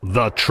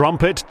The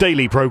Trumpet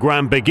Daily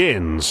program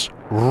begins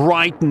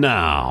right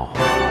now.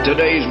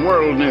 Today's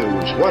world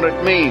news, what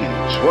it means,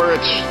 where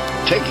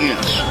it's taking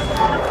us.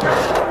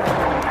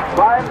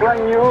 I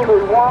bring you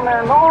the one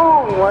and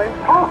only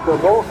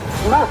possible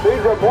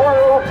message of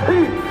world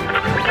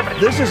peace.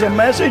 This is a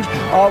message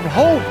of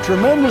hope,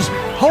 tremendous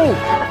hope.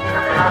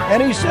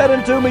 And he said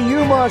unto me,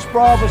 you must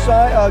prophesy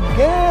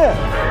again.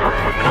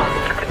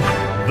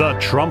 The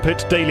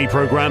Trumpet Daily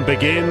program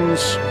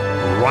begins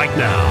right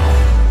now.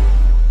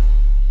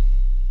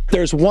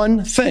 There's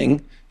one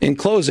thing in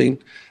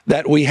closing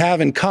that we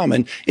have in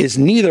common is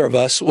neither of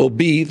us will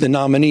be the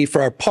nominee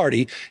for our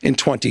party in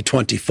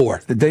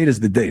 2024. The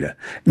data's the data.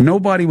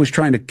 Nobody was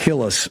trying to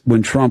kill us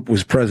when Trump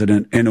was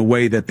president in a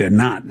way that they're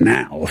not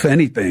now. If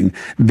anything,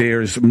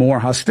 there's more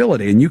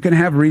hostility, and you can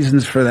have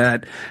reasons for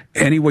that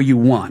any way you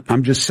want.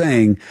 I'm just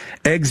saying,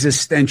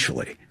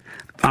 existentially,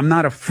 I'm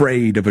not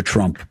afraid of a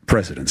Trump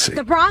presidency.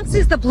 The Bronx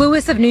is the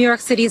bluest of New York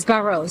City's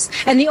boroughs,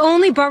 and the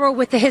only borough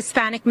with a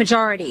Hispanic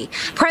majority.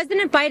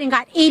 President Biden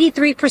got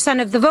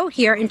 83% of the vote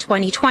here in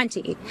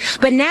 2020.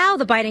 But now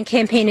the Biden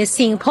campaign is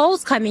seeing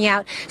polls coming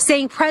out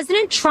saying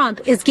President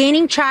Trump is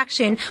gaining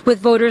traction with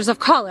voters of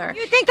color.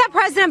 You think that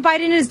President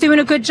Biden is doing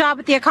a good job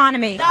with the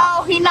economy?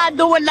 No, he's not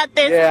doing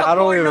nothing. Yeah, I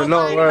don't even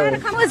know.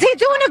 Was he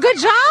doing a good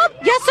job?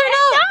 Yes or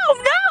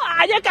no? No.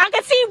 I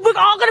can see we're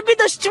all going to be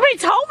the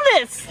streets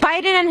homeless.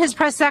 Biden and his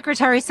press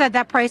secretary said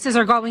that prices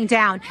are going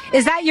down.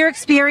 Is that your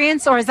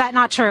experience, or is that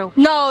not true?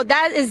 No,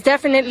 that is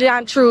definitely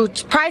not true.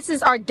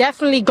 Prices are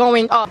definitely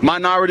going up.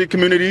 Minority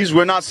communities,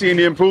 we're not seeing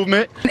the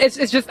improvement. It's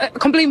just a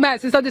complete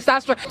mess. It's a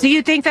disaster. Do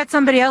you think that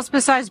somebody else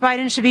besides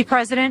Biden should be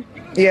president?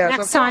 Yes,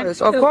 next time? Of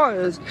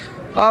course.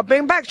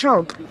 Bring back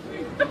Trump.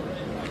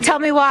 Tell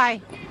me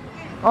why.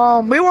 We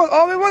had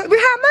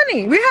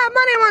money. We had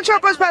money when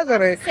Trump was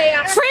president. Free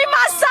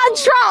my son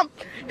Trump.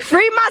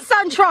 Free my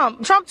son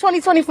Trump. Trump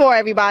 2024,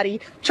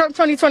 everybody. Trump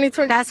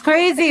 2022. That's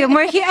crazy. And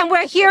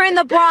we're here in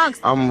the Bronx.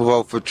 I'm gonna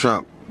vote for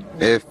Trump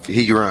if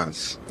he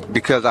runs,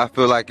 because I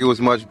feel like it was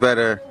much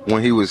better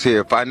when he was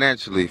here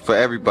financially for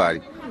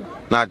everybody.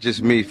 Not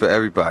just me, for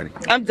everybody.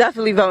 I'm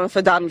definitely voting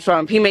for Donald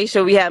Trump. He made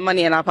sure we had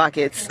money in our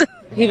pockets.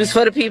 He was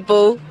for the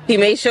people. He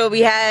made sure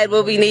we had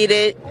what we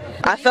needed.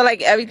 I feel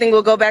like everything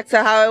will go back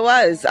to how it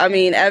was. I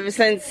mean, ever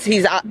since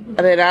he's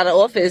been out of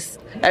office,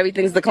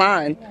 everything's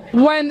declined.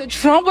 When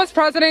Trump was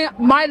president,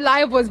 my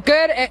life was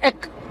good.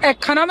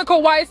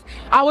 Economical wise,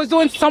 I was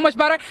doing so much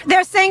better.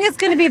 They're saying it's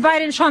going to be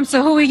Biden Trump,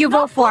 so who will you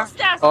vote for?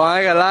 Oh, I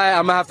ain't gonna lie,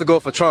 I'm gonna have to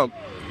go for Trump.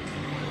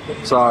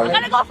 Sorry. I'm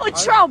gonna go for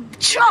Trump.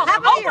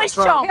 Trump. Always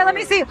Trump. Here, let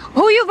me see.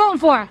 Who are you voting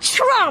for?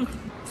 Trump.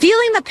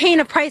 Feeling the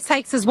pain of price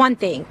hikes is one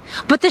thing,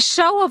 but the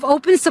show of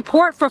open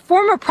support for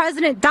former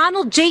President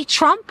Donald J.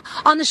 Trump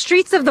on the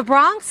streets of the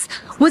Bronx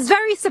was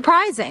very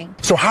surprising.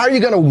 So how are you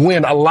going to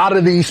win a lot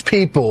of these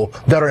people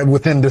that are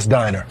within this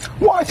diner?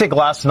 Well, I think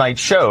last night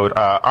showed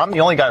I'm the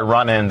only guy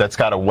running that's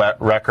got a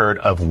record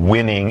of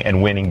winning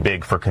and winning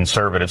big for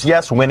conservatives.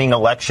 Yes, winning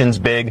elections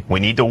big. We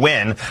need to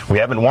win. We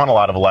haven't won a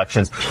lot of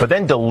elections, but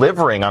then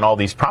delivering on all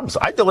these promises.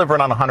 I delivered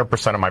on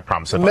 100% of my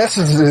promises. The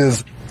message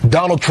is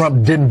Donald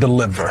Trump didn't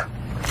deliver.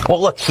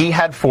 Well, look, he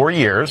had 4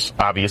 years,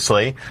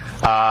 obviously.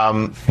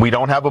 We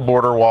don't have a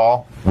border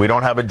wall. We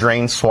don't have a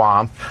drained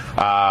swamp.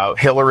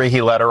 Hillary,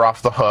 he let her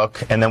off the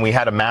hook. And then we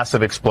had a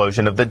massive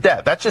explosion of the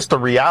debt. That's just the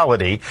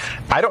reality.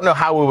 I don't know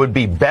how it would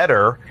be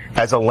better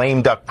as a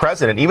lame duck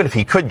president, even if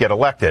he could get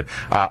elected.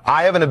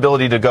 I have an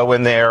ability to go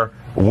in there,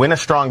 win a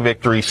strong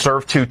victory,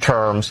 serve 2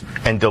 terms,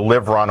 and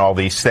deliver on all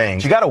these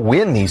things. You got to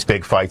win these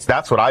big fights.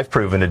 That's what I've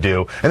proven to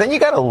do. And then you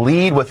got to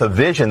lead with a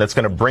vision that's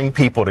going to bring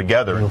people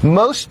together.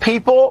 Most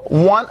people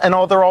want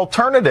another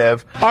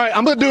alternative. All right,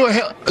 I'm going to do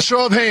a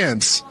show of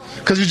hands,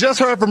 because you just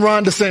heard from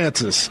Ron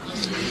DeSantis.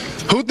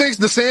 Who thinks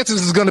DeSantis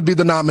is going to be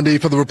the nominee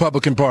for the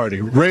Republican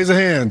Party? Raise your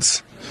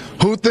hands.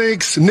 Who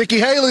thinks Nikki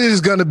Haley is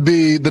going to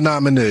be the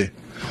nominee?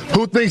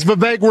 Who thinks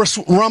Vivek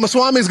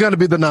Ramaswamy is going to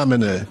be the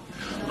nominee?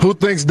 Who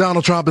thinks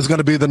Donald Trump is going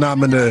to be the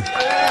nominee?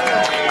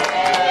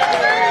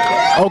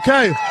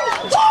 Okay,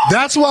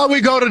 that's why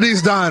we go to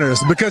these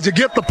diners, because you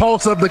get the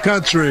pulse of the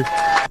country.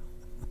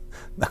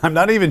 I'm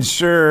not even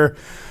sure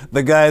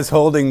the guys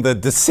holding the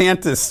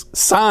DeSantis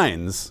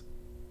signs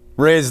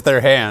raised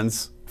their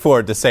hands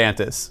for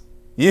DeSantis.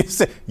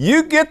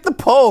 You get the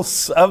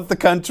pulse of the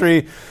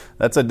country.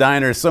 That's a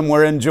diner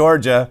somewhere in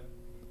Georgia.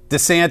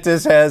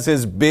 DeSantis has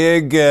his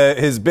big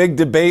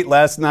debate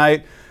last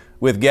night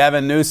with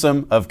Gavin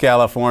Newsom of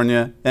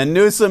California. And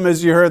Newsom,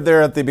 as you heard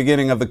there at the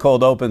beginning of the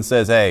cold open,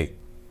 says, hey,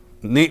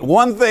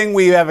 one thing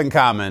we have in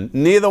common,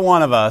 neither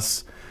one of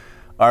us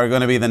are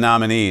going to be the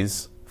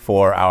nominees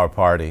for our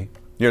party.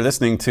 You're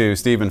listening to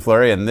Stephen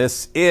Flurry, and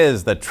this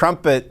is the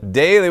Trumpet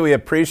Daily. We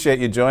appreciate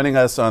you joining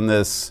us on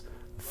this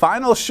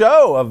final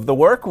show of the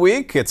work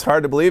week. It's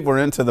hard to believe we're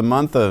into the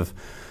month of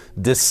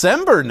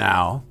December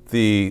now.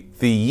 The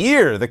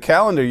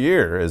calendar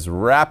year is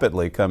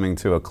rapidly coming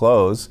to a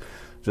close.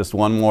 Just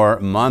one more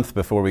month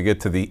before we get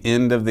to the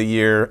end of the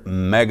year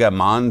mega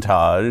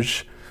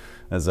montage.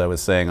 As I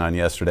was saying on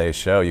yesterday's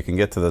show, you can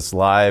get to this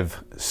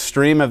live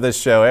stream of this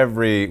show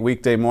every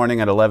weekday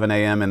morning at 11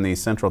 a.m. in the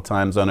Central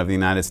Time Zone of the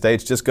United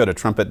States. Just go to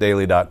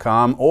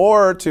trumpetdaily.com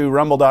or to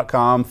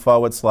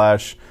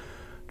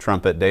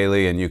rumble.com/Trumpet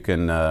Daily, and you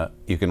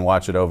can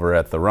watch it over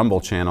at the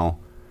Rumble channel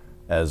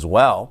as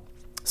well.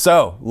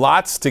 So,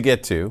 lots to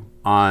get to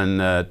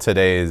on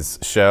today's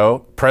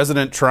show.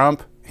 President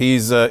Trump,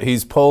 he's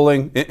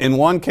polling, in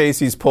one case,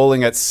 he's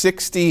polling at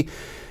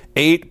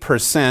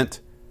 68%.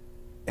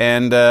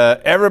 And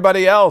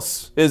everybody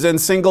else is in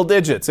single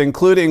digits,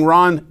 including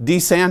Ron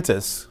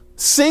DeSantis.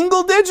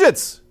 Single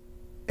digits.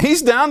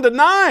 He's down to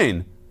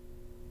 9.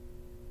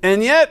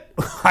 And yet,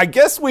 I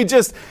guess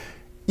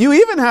you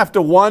even have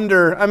to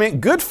wonder, I mean,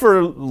 good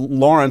for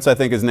Lawrence, I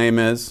think his name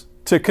is,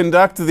 to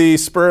conduct the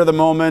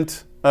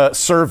spur-of-the-moment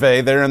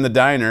survey there in the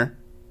diner.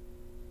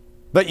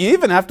 But you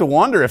even have to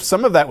wonder if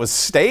some of that was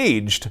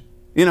staged.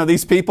 You know,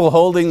 these people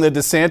holding the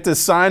DeSantis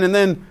sign, and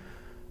then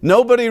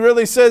nobody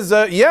really says,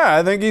 yeah,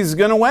 I think he's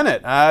going to win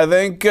it. I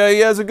think he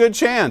has a good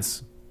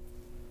chance.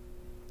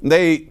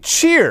 They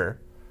cheer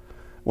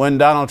when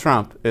Donald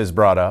Trump is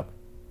brought up.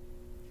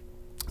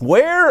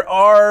 Where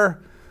are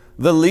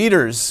the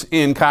leaders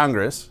in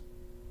Congress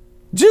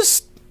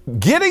just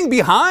getting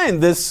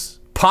behind this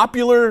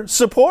popular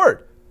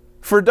support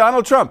for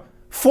Donald Trump?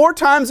 4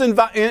 times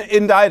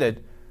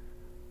indicted.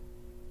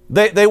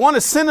 They want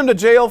to send him to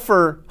jail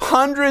for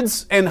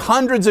hundreds and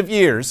hundreds of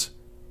years.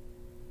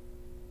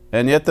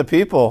 And yet the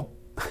people,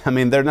 I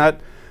mean, they're not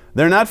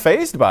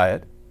fazed by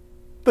it.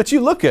 But you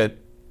look at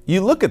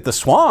the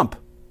swamp.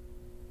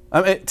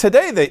 I mean,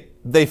 today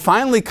they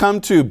finally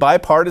come to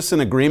bipartisan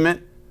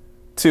agreement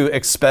to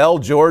expel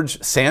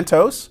George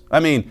Santos. I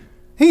mean,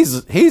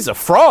 he's a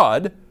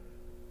fraud,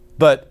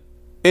 but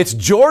it's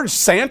George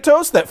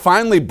Santos that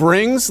finally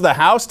brings the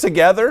House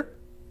together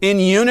in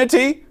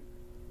unity,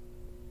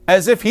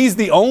 as if he's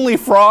the only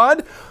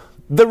fraud.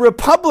 The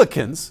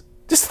Republicans,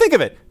 just think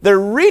of it. They're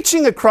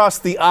reaching across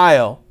the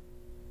aisle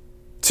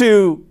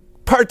to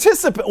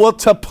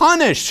to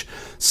punish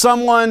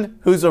someone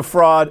who's a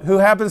fraud, who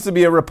happens to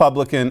be a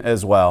Republican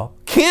as well.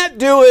 Can't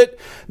do it.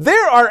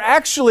 There are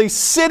actually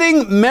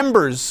sitting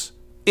members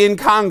in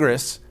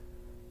Congress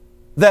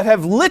that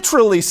have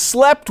literally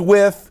slept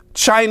with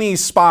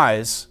Chinese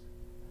spies,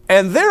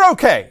 and they're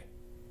okay.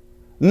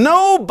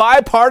 No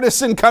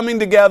bipartisan coming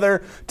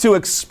together to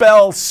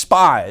expel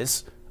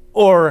spies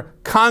or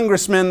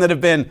congressmen that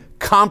have been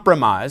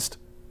compromised.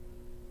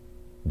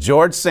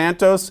 George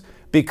Santos,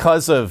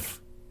 because of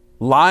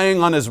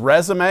lying on his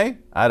resume,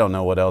 I don't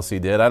know what else he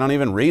did. I don't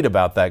even read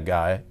about that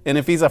guy. And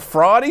if he's a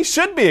fraud, he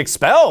should be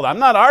expelled. I'm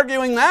not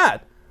arguing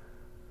that.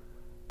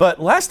 But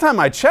last time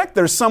I checked,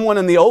 there's someone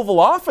in the Oval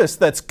Office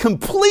that's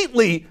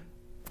completely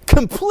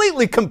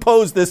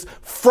composed this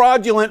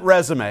fraudulent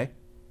resume.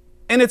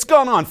 And it's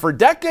gone on for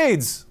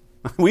decades.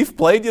 We've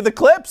played you the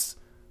clips.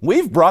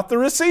 We've brought the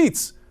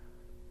receipts.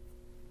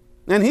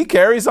 And he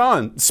carries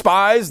on.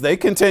 Spies, they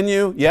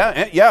continue.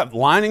 Yeah,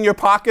 lining your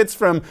pockets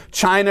from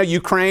China,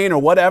 Ukraine,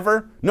 or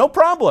whatever. No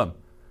problem.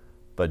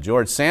 But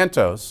George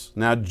Santos,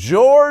 now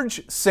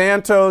George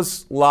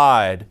Santos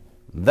lied.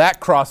 That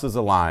crosses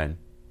a line.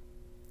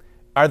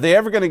 Are they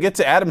ever going to get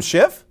to Adam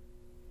Schiff?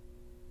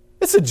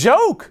 It's a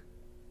joke.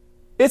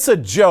 It's a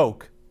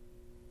joke.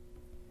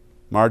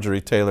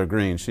 Marjorie Taylor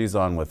Greene, she's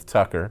on with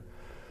Tucker,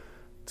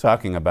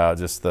 talking about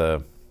just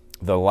the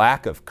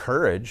lack of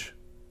courage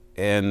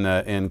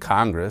in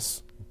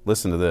Congress.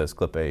 Listen to this,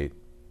 clip 8.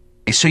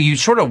 So you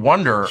sort of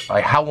wonder,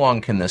 like, how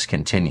long can this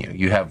continue?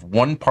 You have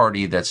one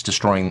party that's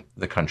destroying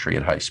the country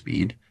at high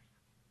speed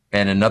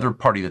and another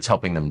party that's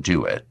helping them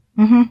do it.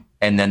 Mm-hmm.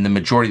 And then the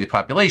majority of the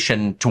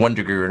population, to one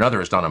degree or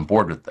another, is not on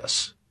board with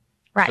this.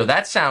 Right. So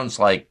that sounds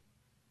like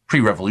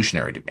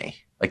pre-revolutionary to me.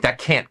 Like, that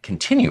can't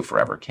continue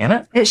forever, can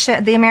it? It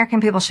should. The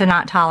American people should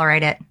not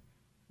tolerate it.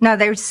 No,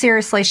 they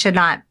seriously should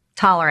not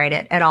tolerate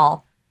it at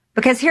all.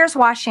 Because here's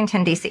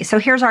Washington, D.C. So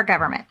here's our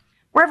government.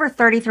 We're over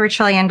 $33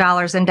 trillion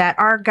in debt.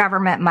 Our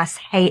government must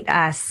hate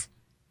us,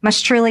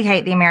 must truly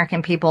hate the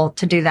American people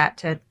to do that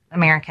to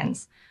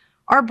Americans.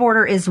 Our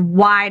border is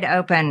wide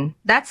open.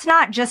 That's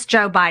not just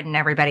Joe Biden,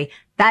 everybody.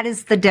 That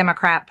is the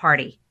Democrat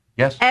Party.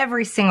 Yes.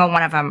 Every single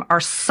one of them are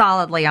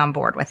solidly on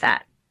board with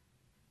that.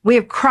 We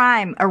have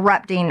crime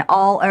erupting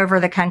all over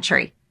the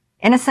country.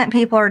 Innocent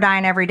people are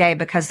dying every day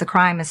because the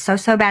crime is so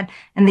bad.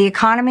 And the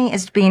economy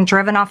is being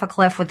driven off a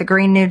cliff with the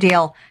Green New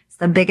Deal. It's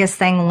the biggest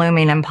thing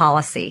looming in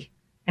policy.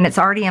 And it's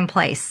already in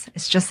place.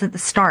 It's just at the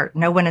start.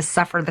 No one has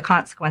suffered the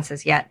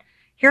consequences yet.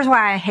 Here's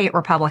why I hate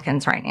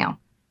Republicans right now.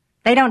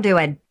 They don't do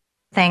a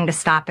thing to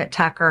stop it,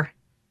 Tucker.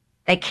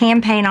 They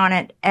campaign on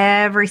it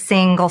every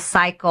single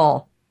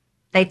cycle.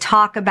 They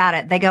talk about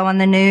it. They go on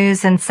the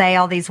news and say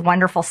all these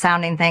wonderful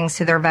sounding things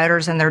to their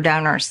voters and their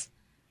donors.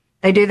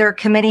 They do their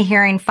committee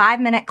hearing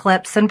 5-minute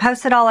clips and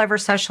post it all over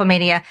social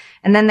media.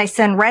 And then they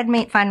send red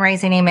meat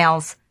fundraising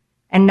emails.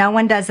 And no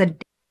one does a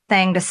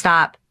thing to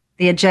stop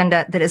the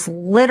agenda that is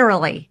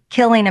literally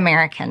killing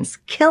Americans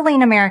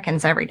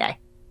every day.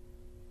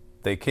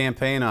 They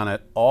campaign on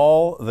it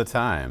all the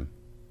time.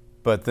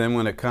 But then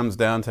when it comes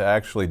down to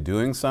actually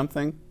doing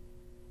something,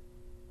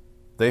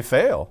 they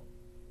fail.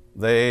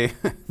 They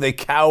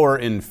cower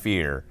in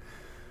fear.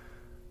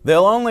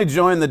 They'll only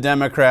join the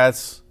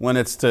Democrats when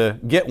it's to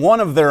get one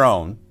of their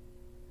own,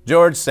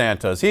 George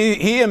Santos.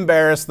 He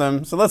embarrassed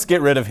them, so let's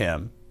get rid of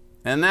him.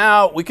 And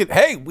now we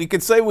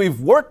could say we've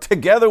worked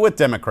together with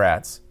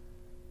Democrats.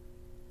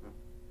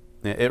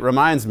 It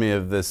reminds me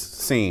of this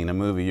scene, a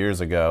movie years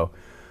ago,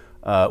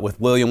 with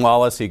William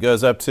Wallace. He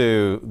goes up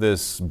to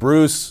this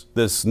Bruce,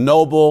 this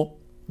noble,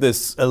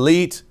 this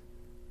elite,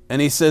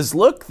 and he says,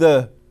 look,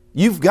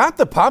 you've got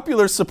the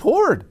popular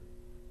support.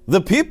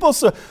 The people,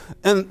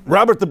 and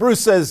Robert the Bruce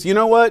says, you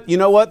know what?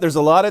 There's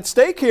a lot at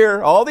stake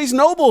here. All these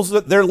nobles,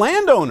 they're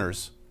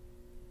landowners.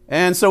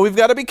 And so we've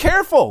got to be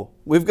careful.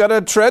 We've got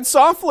to tread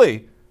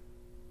softly.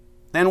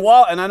 And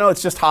I know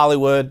it's just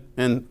Hollywood,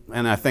 and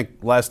I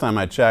think last time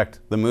I checked,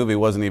 the movie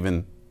wasn't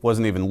even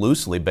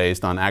loosely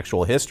based on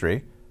actual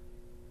history.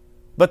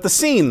 But the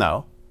scene,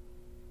 though,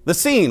 the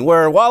scene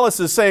where Wallace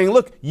is saying,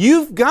 look,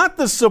 you've got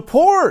the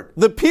support.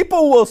 The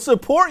people will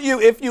support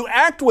you if you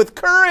act with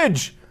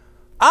courage.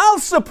 I'll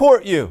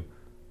support you.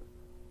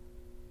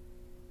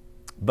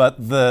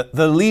 But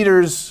the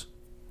leaders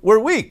were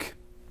weak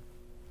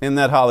in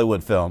that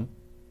Hollywood film,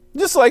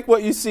 just like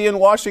what you see in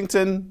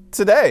Washington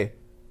today.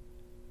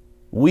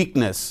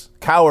 Weakness,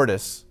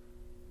 cowardice.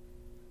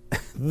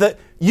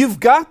 You've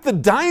got the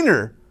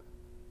diner.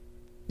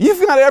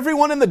 You've got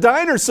everyone in the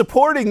diner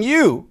supporting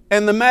you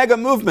and the MAGA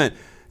movement.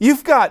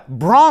 You've got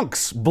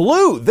Bronx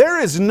blue. There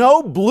is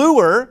no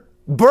bluer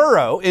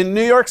borough in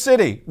New York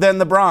City than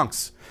the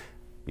Bronx.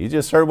 You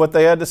just heard what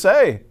they had to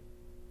say.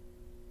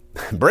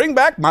 Bring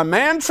back my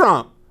man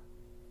Trump.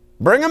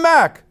 Bring him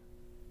back.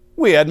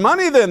 We had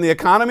money then. The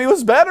economy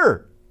was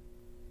better.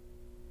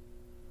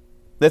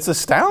 That's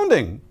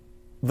astounding.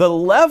 The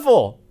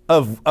level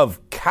of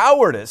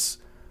cowardice,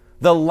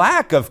 the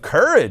lack of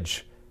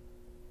courage.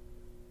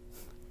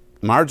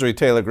 Marjorie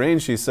Taylor Greene,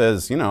 she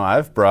says,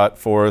 I've brought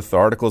forth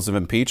articles of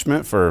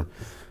impeachment for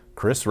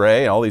Chris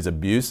Wray, all these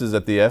abuses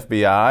at the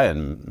FBI,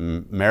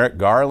 and Merrick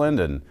Garland,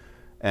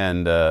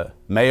 and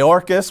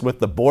Mayorkas with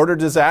the border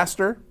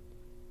disaster.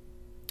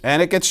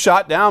 And it gets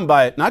shot down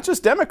by not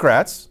just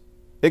Democrats,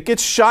 it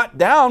gets shot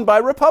down by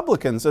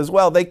Republicans as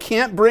well. They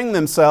can't bring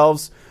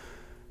themselves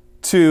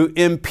to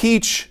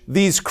impeach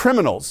these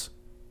criminals.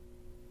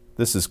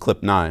 This is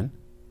clip 9.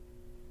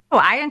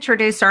 I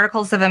introduced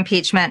articles of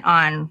impeachment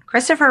on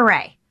Christopher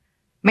Wray,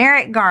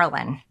 Merrick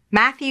Garland,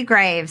 Matthew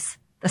Graves,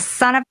 the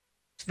son of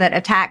that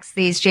attacks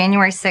these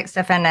January 6th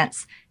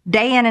defendants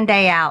day in and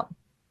day out,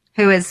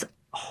 who is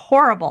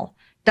horrible,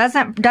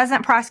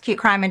 doesn't prosecute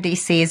crime in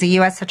D.C. as a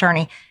U.S.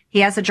 attorney. He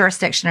has a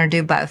jurisdiction to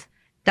do both.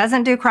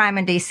 Doesn't do crime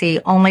in D.C.,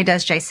 only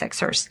does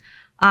J6ers.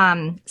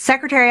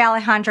 Secretary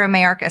Alejandro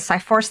Mayorkas, I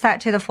forced that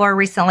to the floor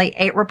recently.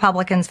 8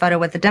 Republicans voted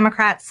with the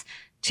Democrats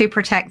to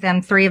protect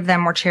them. 3 of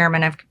them were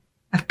chairmen of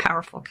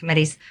powerful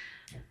committees.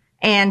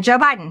 And Joe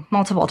Biden,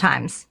 multiple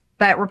times.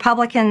 But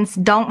Republicans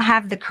don't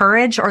have the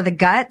courage or the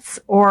guts,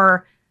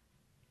 or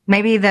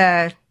maybe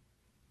they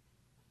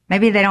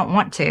don't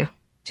want to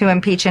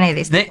impeach any of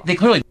these people. They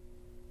clearly.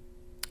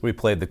 We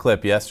played the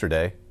clip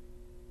yesterday.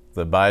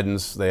 The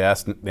Bidens, they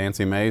asked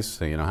Nancy Mace,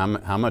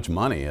 how much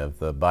money have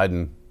the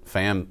Biden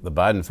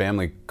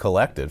family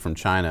collected from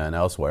China and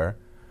elsewhere.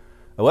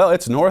 Well,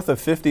 it's north of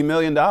 $50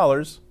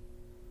 million.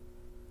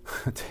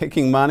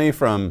 Taking money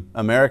from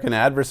American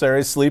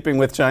adversaries, sleeping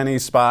with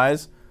Chinese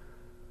spies.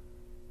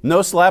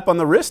 No slap on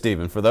the wrist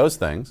even for those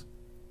things.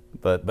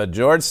 But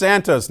George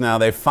Santos now,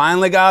 they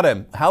finally got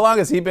him. How long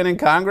has he been in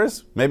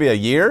Congress? Maybe a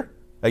year?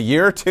 A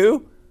year or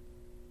two?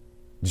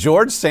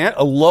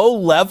 A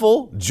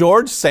low-level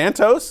George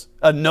Santos?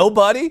 A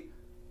nobody?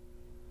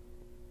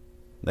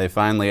 They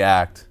finally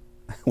act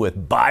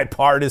with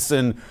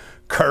bipartisan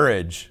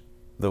courage,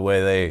 the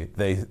way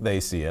they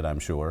see it, I'm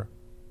sure.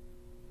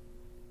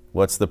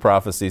 What's the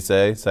prophecy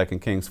say? 2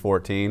 Kings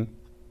 14.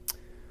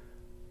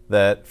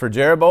 That for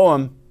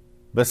Jeroboam,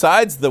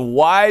 besides the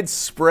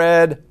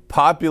widespread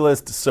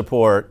populist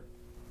support,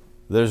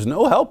 there's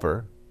no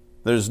helper.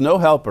 There's no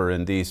helper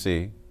in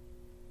D.C.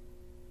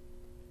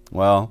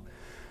 Well,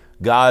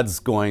 God's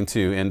going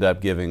to end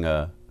up giving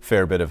a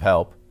fair bit of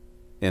help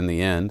in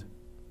the end.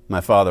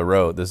 My father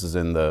wrote, this is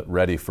in the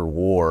Ready for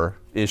War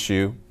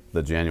issue,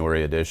 the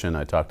January edition.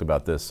 I talked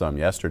about this some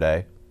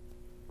yesterday.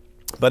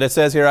 But it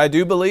says here, I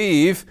do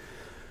believe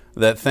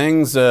that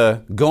things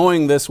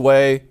going this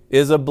way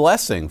is a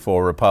blessing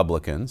for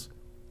Republicans.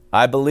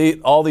 I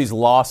believe all these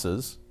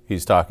losses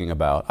he's talking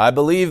about, I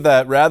believe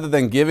that rather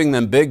than giving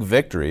them big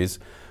victories,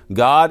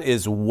 God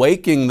is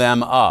waking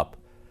them up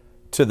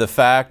to the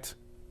fact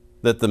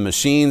that the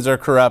machines are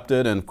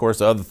corrupted, and of course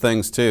other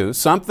things too.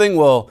 Something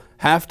will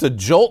have to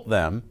jolt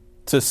them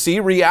to see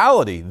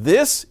reality.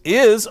 This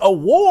is a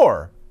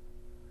war.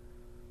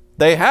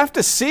 They have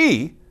to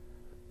see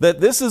that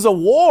this is a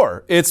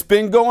war. It's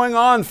been going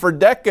on for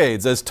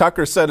decades, as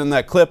Tucker said in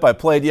that clip I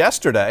played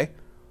yesterday.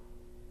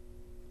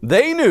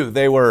 They knew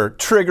they were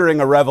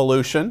triggering a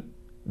revolution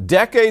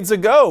decades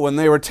ago when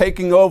they were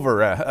taking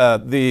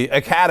over the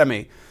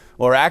academy,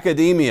 or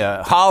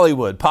academia,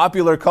 Hollywood,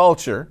 popular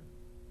culture,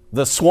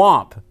 the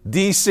swamp,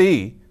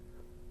 D.C.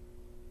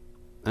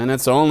 And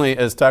it's only,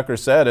 as Tucker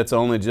said, it's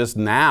only just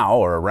now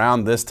or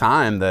around this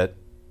time that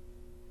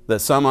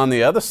some on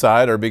the other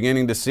side are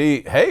beginning to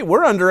see, hey,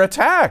 we're under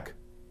attack.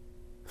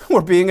 We're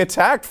being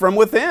attacked from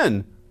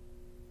within.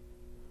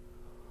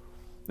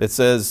 It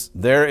says,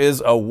 there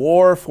is a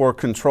war for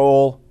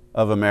control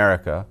of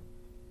America.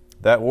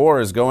 That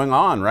war is going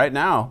on right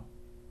now.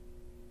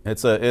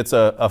 It's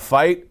a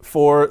fight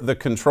for the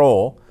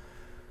control.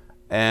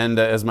 And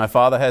as my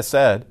father has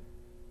said,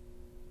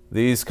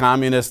 these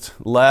communist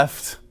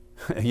left,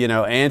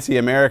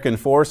 anti-American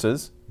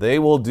forces, they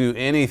will do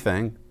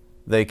anything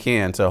they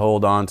can to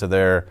hold on to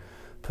their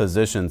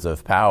positions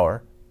of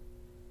power.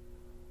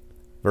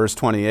 Verse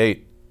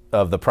 28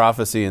 of the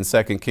prophecy in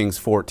 2 Kings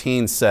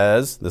 14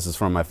 says, this is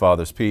from my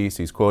father's piece,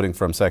 he's quoting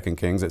from 2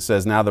 Kings, it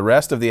says, now the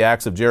rest of the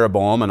acts of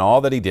Jeroboam and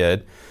all that he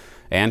did,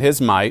 and his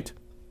might,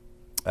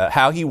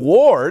 how he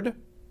warred,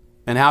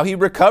 and how he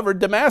recovered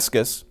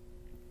Damascus.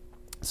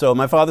 So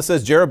my father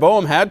says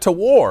Jeroboam had to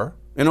war.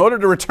 In order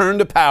to return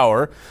to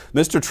power,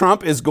 Mr.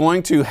 Trump is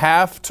going to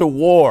have to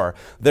war.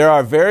 There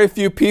are very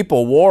few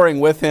people warring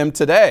with him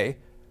today.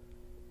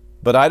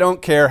 But I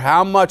don't care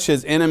how much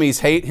his enemies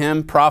hate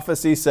him,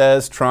 prophecy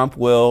says Trump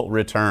will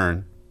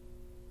return.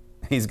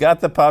 He's got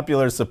the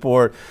popular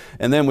support.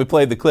 And then we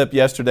played the clip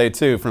yesterday,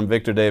 too, from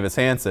Victor Davis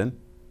Hanson,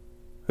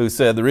 who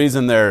said the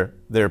reason they're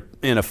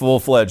in a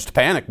full-fledged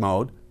panic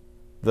mode,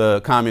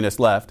 the communist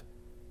left,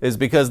 is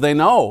because they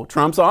know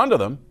Trump's onto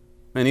them.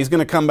 And he's going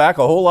to come back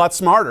a whole lot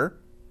smarter,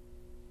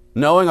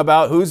 knowing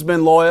about who's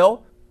been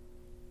loyal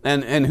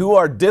and who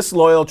are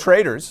disloyal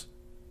traitors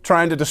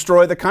trying to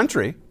destroy the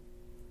country.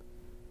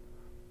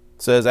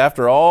 It says,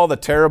 after all the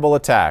terrible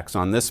attacks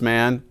on this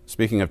man,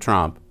 speaking of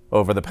Trump,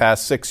 over the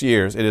past 6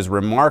 years, it is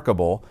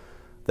remarkable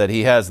that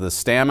he has the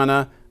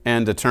stamina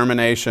and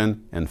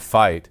determination and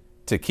fight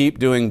to keep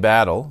doing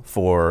battle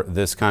for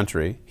this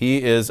country.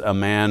 He is a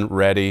man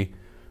ready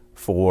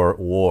for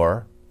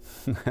war.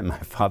 And my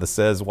father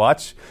says,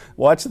 watch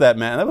that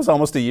man. That was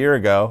almost a year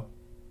ago.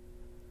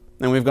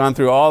 And we've gone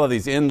through all of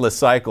these endless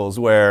cycles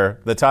where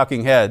the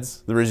talking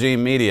heads, the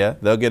regime media,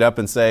 they'll get up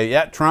and say,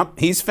 yeah, Trump,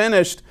 he's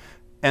finished.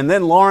 And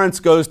then Lawrence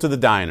goes to the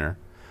diner.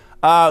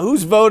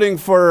 Who's voting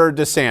for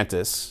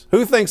DeSantis?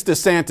 Who thinks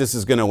DeSantis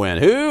is going to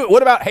win?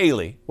 What about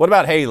Haley?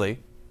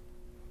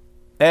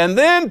 And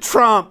then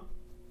Trump.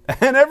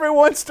 And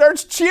everyone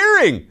starts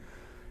cheering.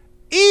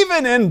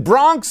 Even in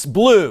Bronx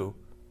blue,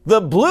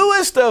 the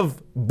bluest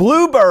of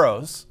blue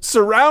boroughs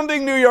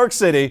surrounding New York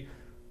City,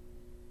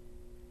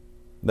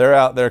 they're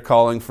out there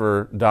calling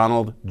for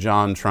Donald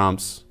John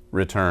Trump's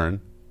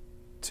return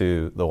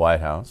to the White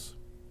House.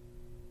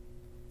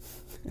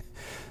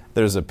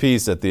 There's a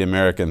piece at the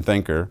American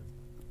Thinker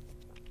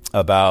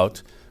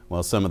about,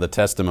 some of the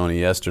testimony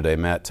yesterday,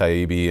 Matt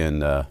Taibbi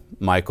and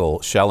Michael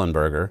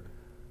Schellenberger.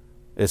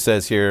 It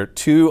says here,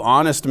 two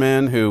honest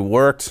men who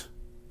worked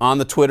on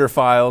the Twitter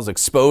files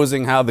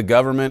exposing how the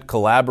government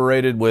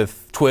collaborated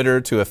with Twitter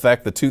to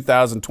affect the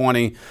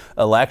 2020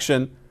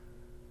 election.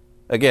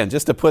 Again,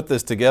 just to put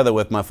this together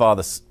with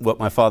what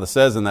my father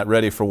says in that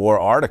Ready for War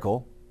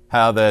article,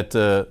 how that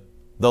the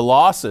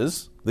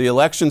losses, the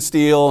election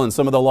steal and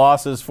some of the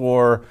losses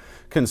for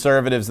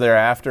conservatives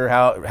thereafter,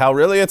 how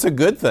really it's a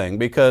good thing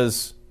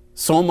because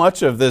so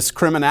much of this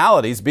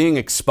criminality is being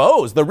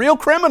exposed. The real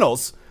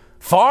criminals,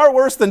 far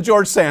worse than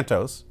George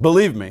Santos,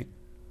 believe me.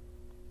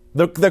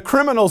 The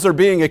criminals are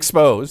being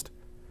exposed.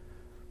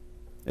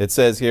 It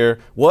says here,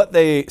 what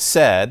they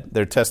said,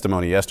 their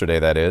testimony yesterday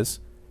that is,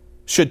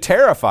 should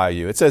terrify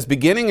you. It says,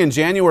 beginning in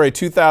January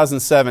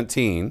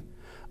 2017,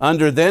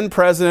 under then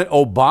President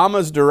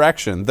Obama's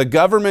direction, the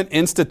government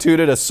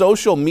instituted a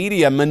social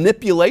media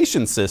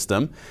manipulation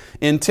system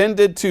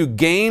intended to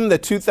game the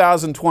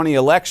 2020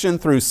 election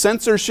through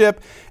censorship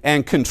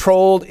and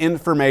controlled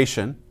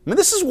information. I mean,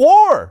 this is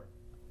war.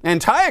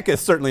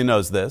 Antiochus certainly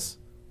knows this.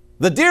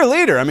 The dear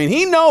leader,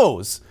 he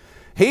knows.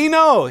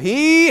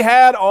 He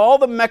had all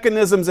the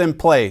mechanisms in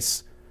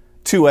place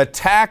to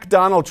attack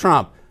Donald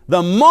Trump.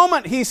 The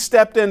moment he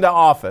stepped into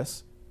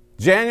office,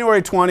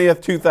 January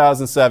 20th,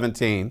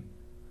 2017,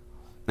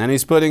 and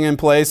he's putting in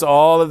place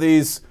all of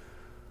these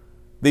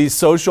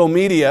social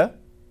media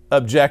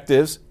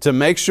objectives to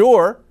make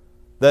sure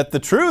that the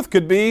truth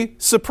could be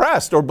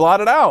suppressed or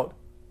blotted out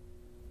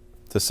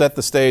to set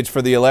the stage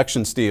for the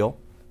election steal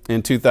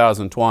in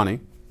 2020.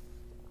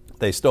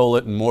 They stole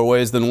it in more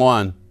ways than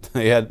one.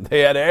 They had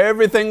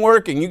everything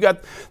working. You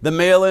got the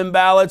mail-in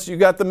ballots, you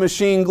got the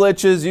machine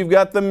glitches, you've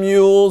got the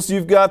mules,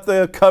 you've got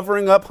the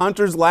covering up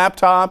Hunter's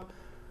laptop,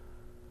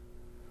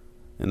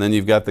 and then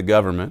you've got the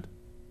government.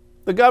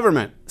 The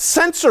government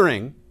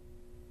censoring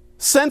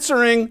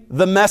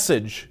the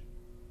message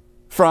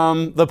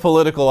from the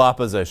political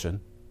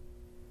opposition.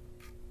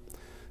 It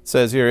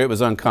says here it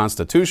was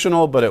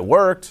unconstitutional, but it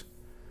worked.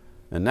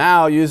 And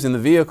now, using the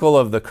vehicle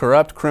of the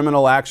corrupt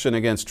criminal action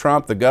against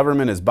Trump, the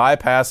government is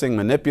bypassing,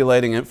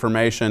 manipulating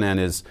information, and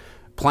is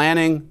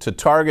planning to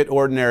target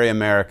ordinary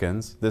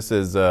Americans. This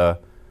is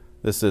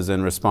This is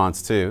in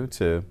response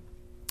to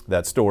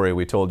that story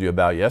we told you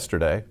about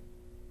yesterday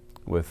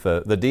with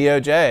the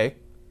DOJ,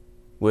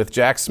 with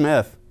Jack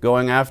Smith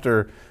going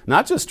after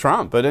not just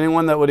Trump, but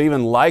anyone that would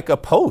even like a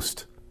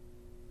post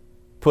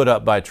put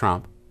up by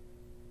Trump.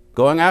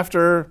 Going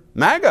after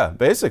MAGA,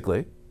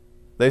 basically.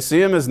 They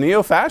see him as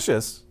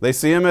neo-fascists. They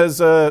see him as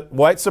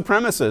white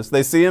supremacists.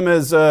 They see him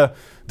as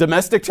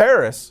domestic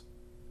terrorists.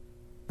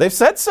 They've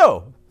said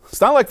so.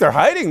 It's not like they're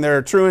hiding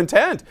their true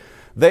intent.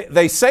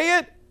 They say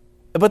it,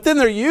 but then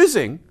they're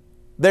using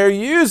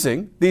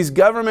these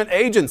government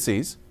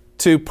agencies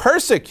to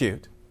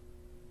persecute.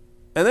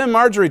 And then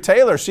Marjorie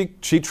Taylor, she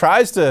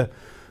tries to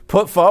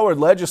put forward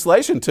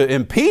legislation to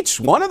impeach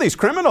one of these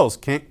criminals.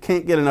 Can't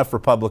get enough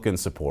Republican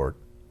support.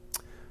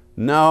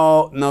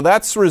 No,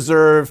 that's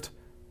reserved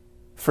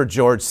for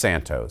George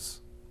Santos.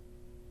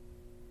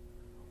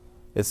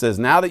 It says,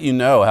 now that you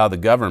know how the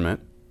government,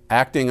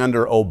 acting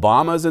under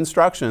Obama's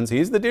instructions,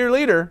 he's the dear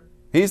leader,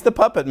 he's the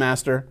puppet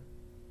master.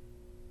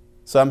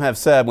 Some have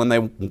said when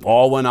they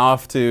all went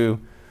off to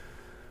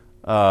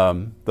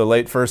the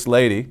late First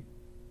Lady,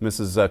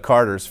 Mrs.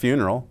 Carter's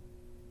funeral,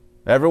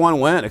 everyone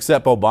went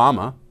except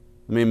Obama.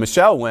 I mean,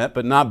 Michelle went,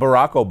 but not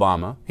Barack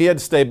Obama. He had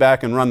to stay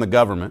back and run the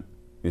government,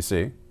 you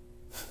see.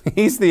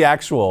 He's the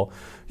actual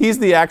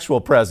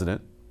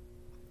president.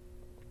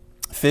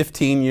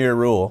 15-year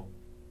rule,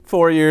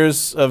 4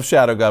 years of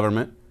shadow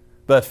government,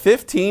 but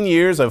 15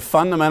 years of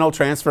fundamental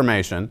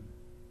transformation.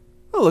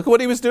 Oh, look at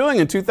what he was doing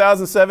in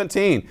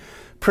 2017,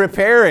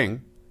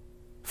 preparing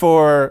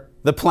for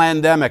the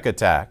pandemic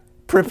attack,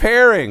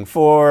 preparing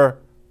for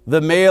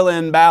the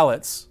mail-in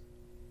ballots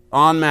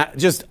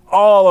just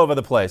all over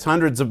the place,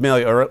 hundreds of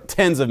millions, or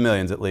tens of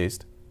millions at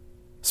least,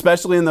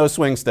 especially in those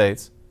swing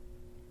states,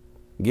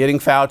 getting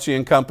Fauci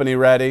and company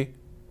ready.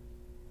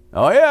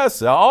 Oh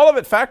yes, all of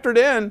it factored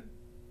in.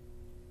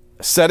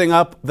 Setting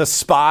up the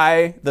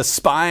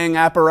spying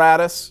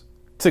apparatus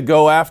to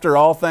go after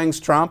all things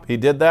Trump. He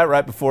did that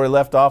right before he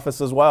left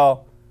office as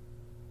well.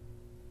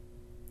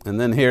 And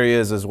then here he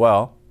is as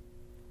well,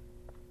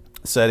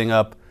 setting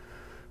up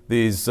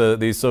these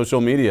social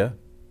media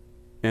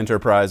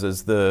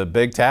enterprises, the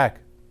big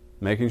tech,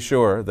 making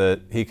sure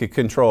that he could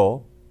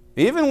control,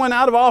 even when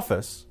out of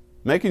office,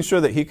 making sure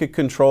that he could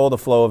control the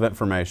flow of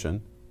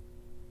information.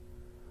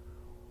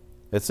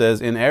 It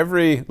says in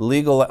every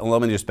legal,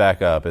 let me just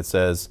back up. It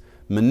says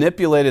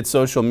manipulated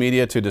social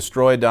media to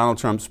destroy Donald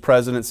Trump's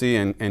presidency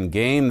and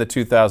game the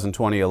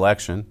 2020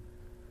 election.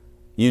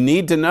 You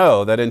need to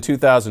know that in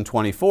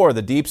 2024,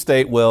 the deep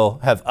state will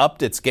have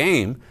upped its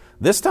game.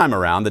 This time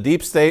around, the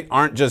deep state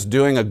aren't just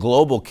doing a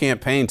global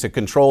campaign to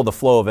control the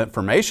flow of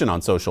information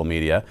on social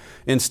media.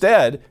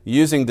 Instead,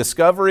 using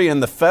discovery in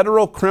the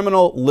federal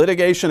criminal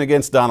litigation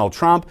against Donald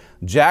Trump,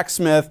 Jack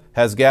Smith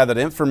has gathered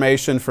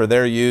information for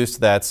their use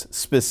that's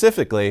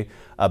specifically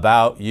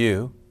about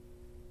you.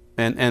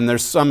 And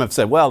there's some have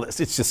said, well, it's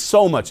just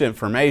so much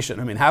information.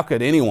 I mean, how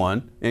could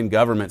anyone in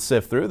government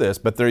sift through this?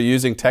 But they're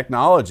using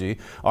technology,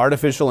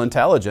 artificial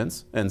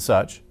intelligence and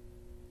such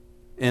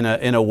in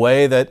a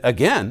way that,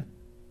 again,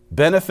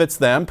 benefits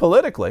them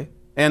politically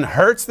and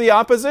hurts the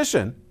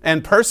opposition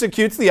and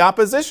persecutes the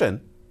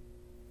opposition.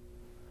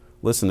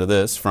 Listen to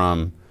this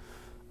from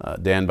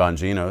Dan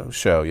Bongino's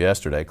show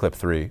yesterday, clip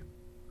 3.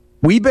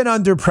 We've been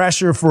under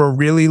pressure for a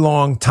really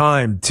long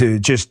time to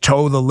just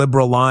toe the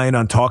liberal line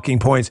on talking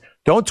points.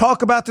 Don't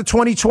talk about the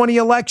 2020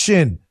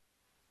 election.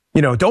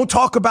 Don't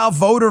talk about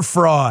voter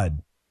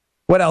fraud.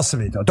 What else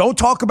have you done? Don't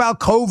talk about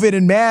COVID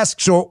and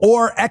masks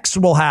or X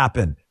will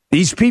happen.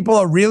 These people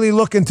are really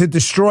looking to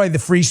destroy the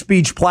free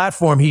speech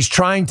platform he's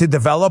trying to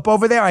develop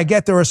over there. I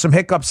get there are some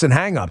hiccups and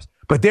hangups,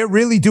 but they're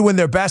really doing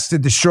their best to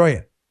destroy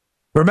it.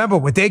 Remember,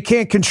 what they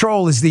can't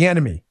control is the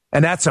enemy,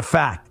 and that's a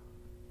fact.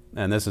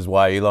 And this is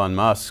why Elon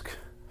Musk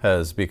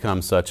has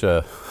become such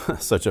a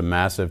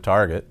massive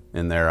target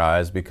in their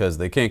eyes, because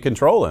they can't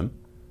control him.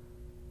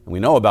 We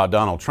know about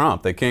Donald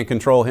Trump. They can't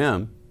control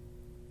him.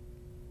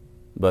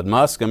 But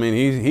Musk, I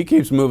mean, he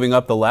keeps moving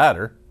up the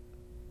ladder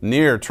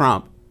near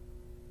Trump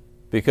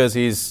because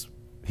he's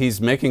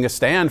making a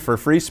stand for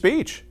free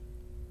speech.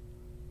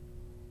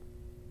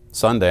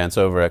 Sundance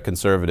over at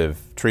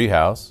Conservative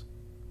Treehouse,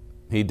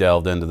 he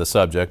delved into the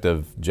subject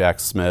of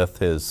Jack Smith,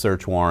 his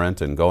search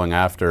warrant, and going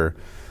after,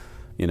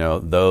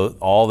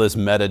 all this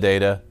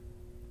metadata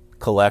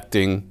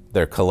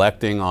they're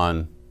collecting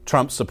on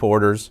Trump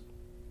supporters.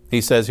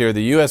 He says here,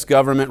 the U.S.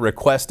 government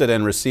requested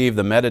and received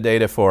the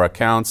metadata for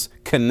accounts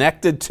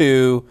connected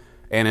to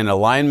and in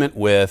alignment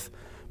with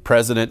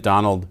President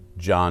Donald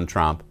John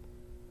Trump.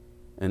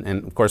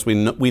 And of course, we've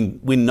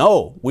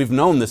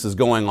known this is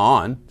going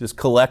on, just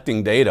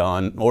collecting data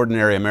on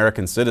ordinary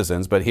American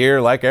citizens. But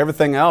here, like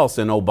everything else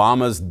in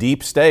Obama's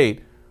deep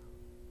state,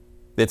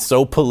 it's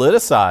so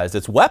politicized,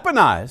 it's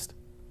weaponized.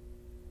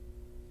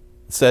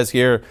 It says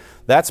here,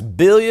 that's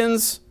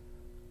billions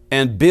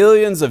and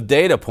billions of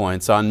data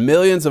points on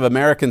millions of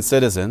American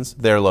citizens,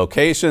 their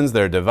locations,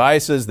 their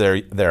devices, their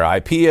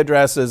IP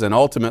addresses, and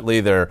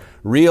ultimately their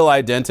real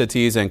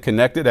identities and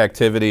connected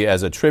activity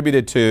as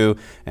attributed to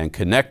and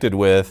connected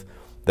with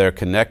their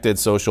connected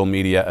social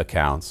media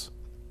accounts.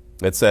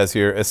 It says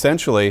here,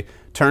 essentially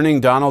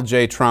turning Donald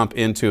J. Trump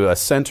into a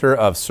center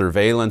of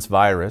surveillance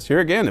virus. Here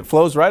again, it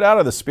flows right out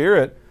of the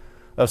spirit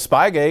of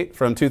Spygate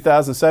from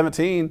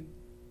 2017.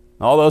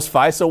 All those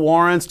FISA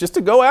warrants just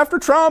to go after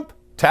Trump,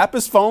 tap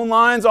his phone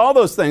lines, all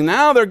those things.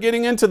 Now they're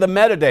getting into the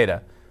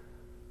metadata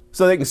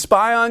so they can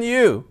spy on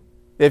you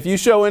if you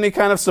show any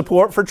kind of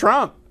support for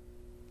Trump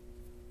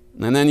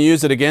and then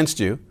use it against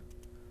you.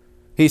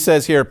 He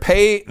says here,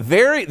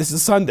 this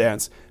is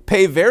Sundance,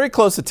 pay very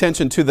close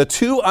attention to the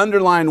two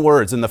underlined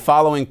words in the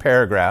following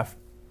paragraph.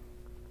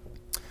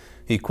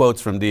 He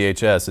quotes from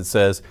DHS. It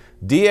says,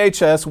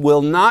 DHS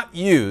will not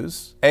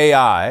use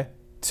AI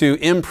to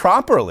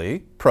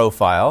improperly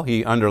profile,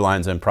 he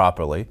underlines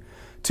improperly,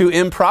 to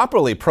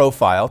improperly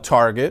profile,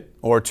 target,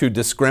 or to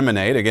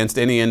discriminate against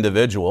any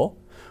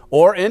individual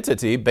or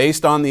entity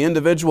based on the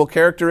individual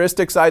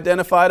characteristics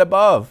identified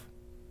above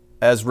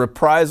as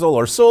reprisal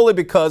or solely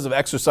because of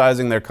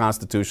exercising their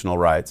constitutional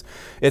rights.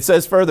 It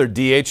says further,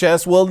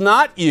 DHS will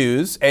not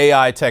use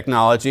AI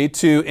technology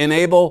to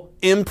enable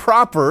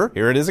improper,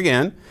 here it is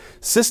again,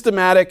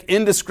 systematic,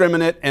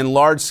 indiscriminate, and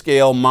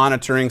large-scale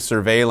monitoring,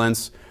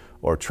 surveillance,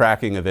 or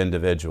tracking of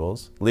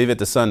individuals. Leave it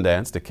to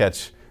Sundance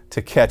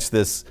to catch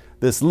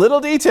this little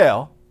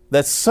detail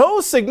that's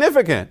so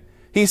significant.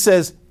 He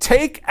says,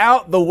 take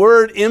out the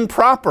word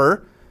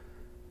improper,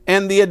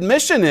 and the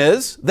admission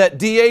is that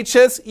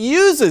DHS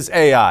uses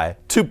AI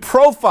to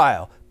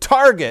profile,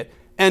 target,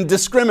 and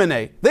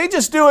discriminate. They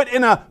just do it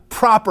in a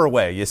proper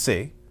way, you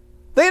see.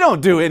 They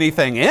don't do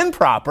anything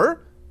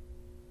improper.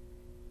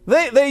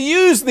 They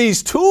use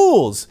these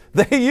tools.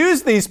 They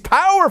use these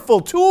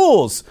powerful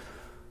tools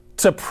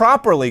to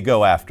properly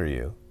go after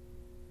you.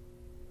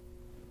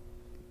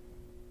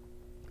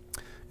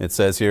 It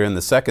says here in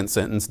the second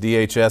sentence,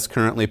 DHS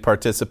currently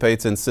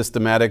participates in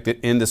systematic,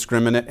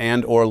 indiscriminate,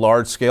 and or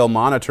large-scale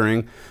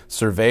monitoring,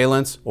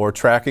 surveillance, or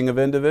tracking of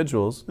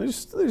individuals. They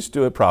just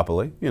do it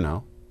properly, you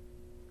know.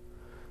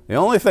 The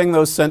only thing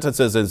those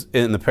sentences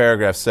in the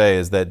paragraph say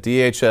is that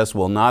DHS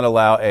will not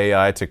allow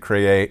AI to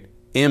create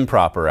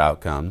improper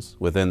outcomes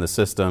within the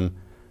system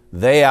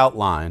they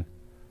outline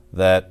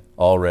that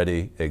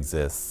already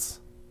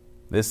exists.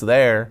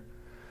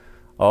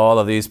 All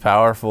of these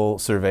powerful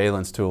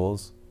surveillance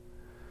tools.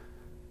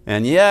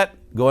 And yet,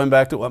 going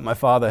back to what my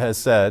father has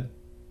said,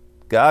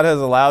 God has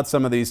allowed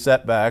some of these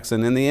setbacks,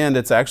 and in the end,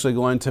 it's actually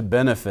going to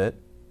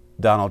benefit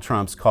Donald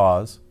Trump's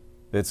cause.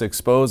 It's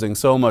exposing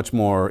so much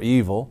more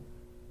evil.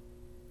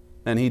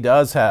 And he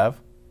does have.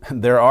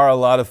 There are a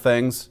lot of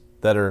things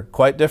that are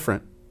quite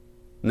different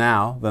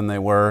now than they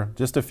were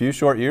just a few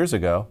short years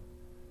ago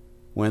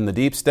when the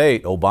deep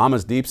state,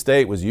 Obama's deep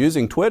state, was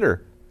using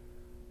Twitter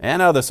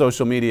and other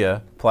social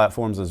media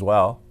platforms as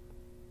well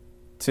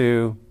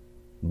to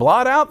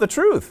blot out the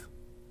truth,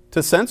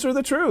 to censor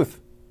the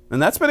truth.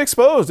 And that's been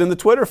exposed in the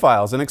Twitter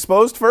files and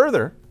exposed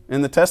further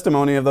in the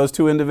testimony of those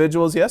two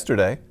individuals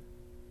yesterday.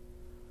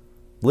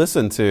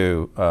 Listen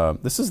to,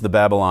 this is the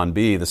Babylon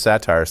Bee, the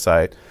satire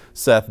site.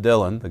 Seth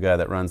Dillon, the guy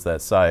that runs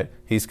that site,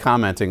 he's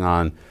commenting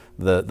on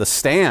the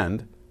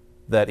stand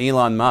that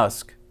Elon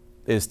Musk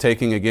is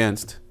taking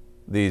against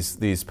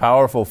these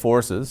powerful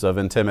forces of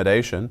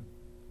intimidation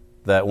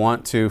that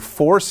want to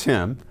force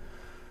him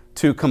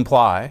to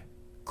comply.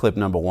 Clip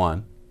number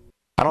 1.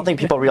 I don't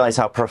think people realize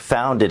how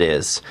profound it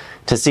is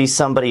to see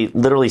somebody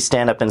literally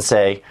stand up and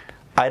say,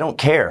 I don't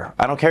care.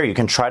 I don't care. You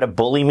can try to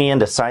bully me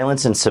into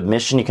silence and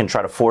submission. You can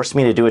try to force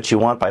me to do what you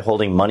want by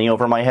holding money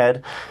over my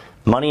head.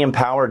 Money and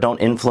power don't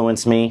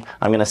influence me.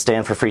 I'm going to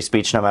stand for free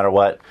speech no matter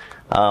what.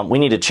 We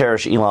need to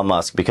cherish Elon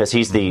Musk because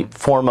he's the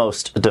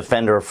foremost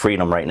defender of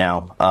freedom right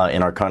now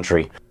in our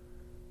country.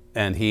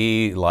 And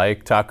he,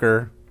 like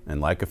Tucker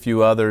and like a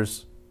few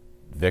others,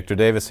 Victor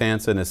Davis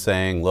Hanson is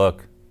saying,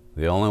 look,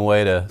 the only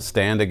way to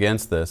stand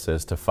against this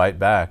is to fight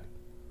back,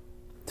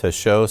 to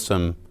show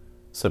some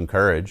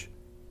courage.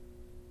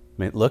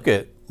 I mean, look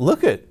at.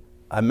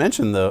 I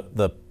mentioned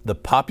the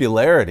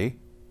popularity,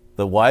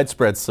 the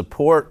widespread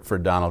support for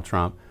Donald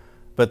Trump,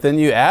 but then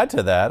you add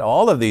to that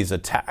all of these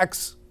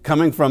attacks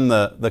coming from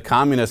the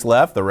communist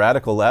left, the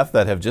radical left,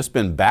 that have just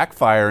been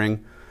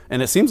backfiring,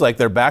 and it seems like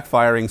they're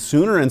backfiring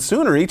sooner and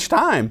sooner each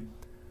time.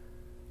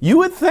 You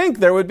would think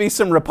there would be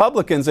some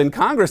Republicans in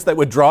Congress that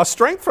would draw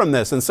strength from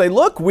this and say,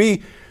 look,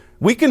 we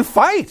can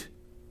fight.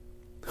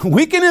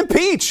 We can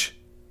impeach.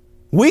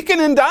 We can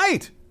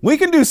indict. We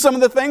can do some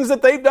of the things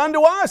that they've done to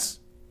us.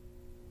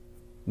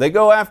 They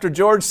go after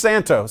George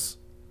Santos.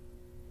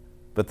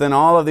 But then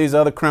all of these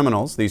other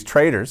criminals, these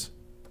traitors,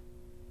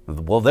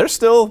 well, they're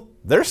still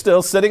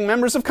sitting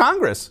members of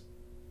Congress.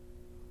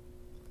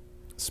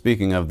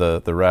 Speaking of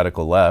the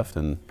radical left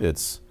and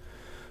its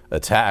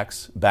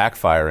attacks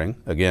backfiring,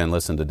 again,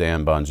 listen to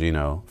Dan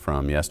Bongino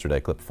from yesterday,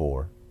 clip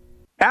 4.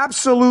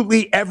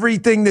 Absolutely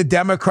everything the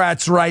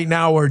Democrats right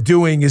now are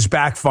doing is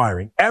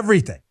backfiring.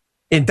 Everything.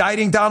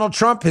 Indicting Donald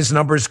Trump, his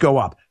numbers go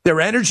up.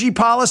 Their energy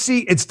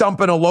policy, it's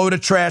dumping a load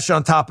of trash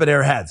on top of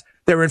their heads.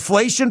 Their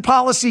inflation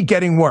policy,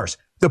 getting worse.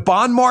 The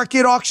bond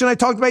market auction I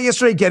talked about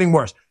yesterday, getting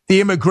worse. The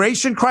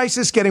immigration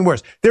crisis getting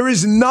worse. There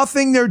is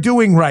nothing they're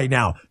doing right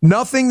now.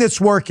 Nothing that's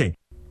working.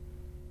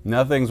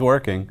 Nothing's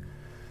working.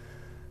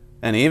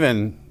 And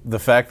even the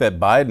fact that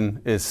Biden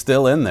is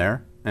still in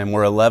there and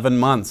we're 11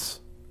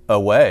 months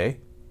away.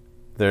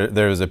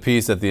 There's a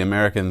piece at the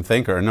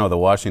the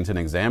Washington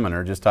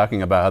Examiner, just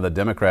talking about how the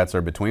Democrats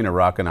are between a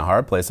rock and a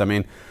hard place.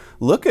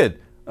 Look at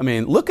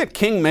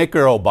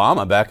Kingmaker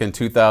Obama back in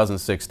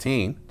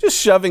 2016, just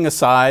shoving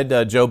aside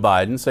Joe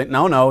Biden, saying,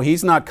 no,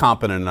 he's not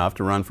competent enough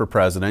to run for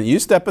president. You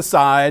step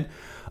aside.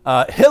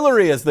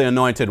 Hillary is the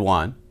anointed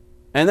one.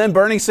 And then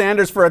Bernie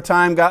Sanders for a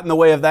time got in the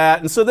way of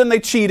that. And so then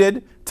they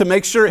cheated to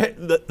make sure,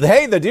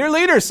 hey, the dear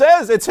leader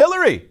says it's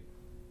Hillary.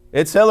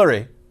 It's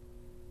Hillary.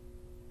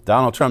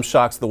 Donald Trump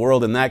shocks the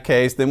world in that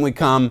case. Then we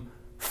come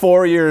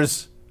 4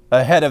 years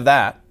ahead of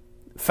that.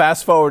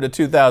 Fast forward to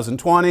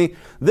 2020.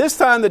 This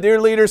time the dear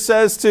leader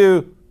says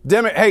to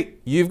hey,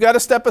 you've got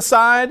to step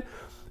aside.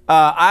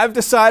 I've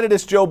decided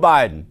it's Joe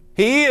Biden.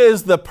 He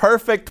is the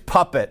perfect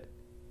puppet.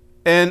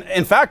 And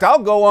in fact, I'll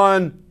go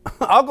on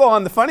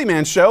the Funny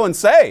Man show and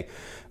say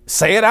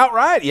it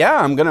outright. Yeah,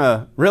 I'm going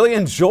to really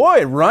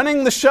enjoy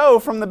running the show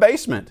from the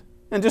basement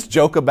and just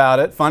joke about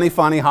it. Funny,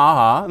 ha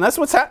ha. And that's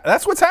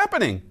what's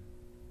happening.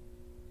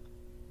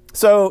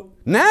 So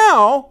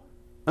now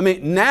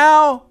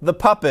the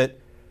puppet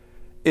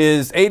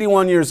is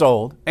 81 years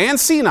old and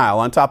senile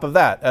on top of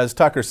that, as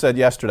Tucker said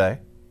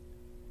yesterday.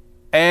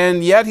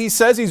 And yet he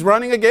says he's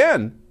running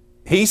again.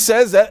 He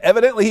says that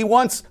evidently he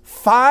wants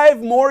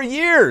 5 more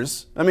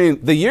years.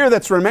 The year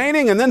that's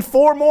remaining and then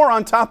 4 more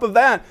on top of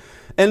that.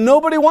 And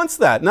nobody wants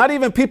that, not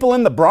even people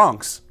in the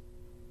Bronx.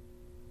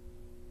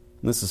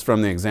 This is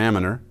from the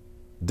Examiner.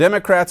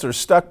 Democrats are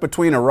stuck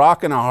between a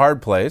rock and a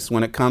hard place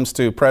when it comes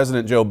to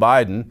President Joe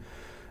Biden,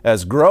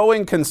 as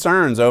growing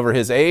concerns over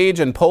his age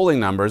and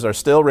polling numbers are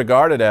still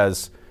regarded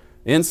as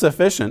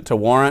insufficient to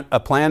warrant a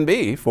plan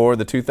B for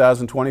the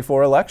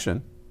 2024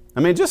 election.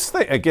 Just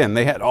think, again,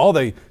 they had all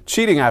the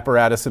cheating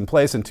apparatus in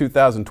place in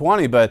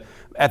 2020, but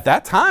at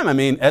that time,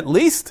 at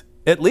least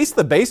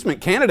the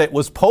basement candidate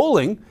was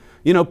polling,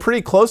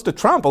 pretty close to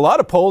Trump. A lot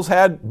of polls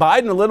had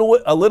Biden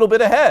a little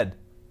bit ahead.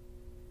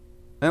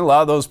 And a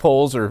lot of those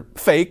polls are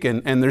fake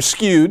and they're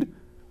skewed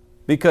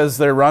because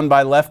they're run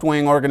by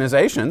left-wing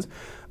organizations.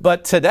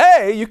 But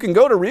today, you can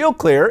go to Real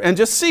Clear and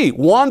just see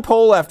one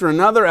poll after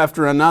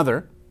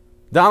another.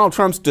 Donald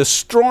Trump's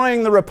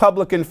destroying the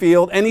Republican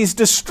field, and he's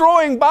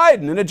destroying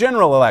Biden in a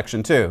general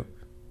election, too.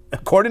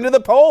 According to the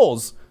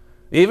polls,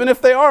 even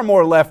if they are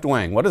more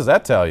left-wing. What does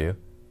that tell you?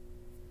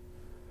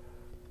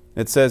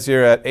 It says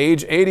here, at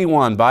age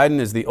 81, Biden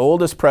is the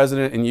oldest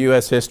president in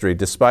U.S. history,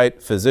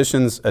 despite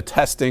physicians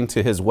attesting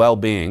to his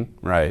well-being.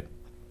 Right.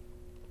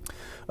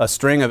 A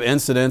string of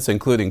incidents,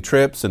 including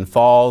trips and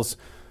falls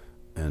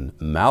and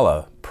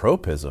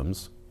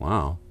malapropisms.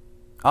 Wow.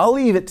 I'll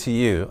leave it to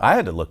you. I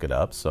had to look it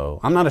up, so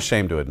I'm not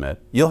ashamed to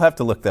admit. You'll have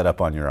to look that up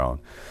on your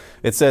own.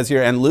 It says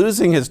here, and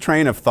losing his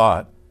train of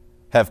thought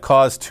have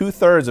caused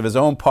 2/3 of his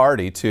own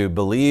party to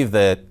believe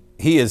that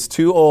he is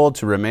too old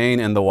to remain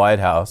in the White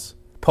House.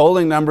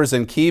 Polling numbers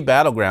in key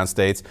battleground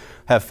states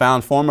have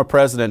found former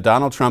President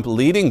Donald Trump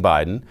leading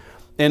Biden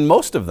in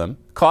most of them,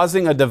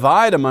 causing a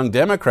divide among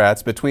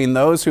Democrats between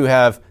those who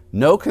have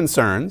no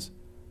concerns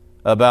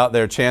about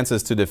their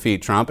chances to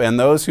defeat Trump and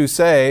those who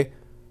say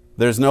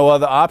there's no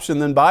other option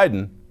than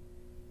Biden.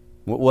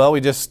 Well, we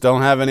just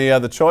don't have any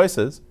other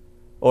choices.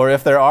 Or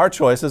if there are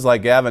choices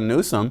like Gavin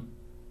Newsom,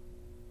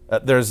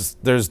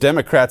 there's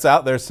Democrats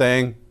out there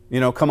saying,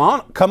 come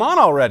on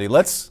already.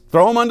 Let's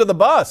throw him under the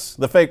bus,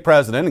 the fake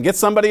president, and get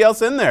somebody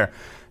else in there.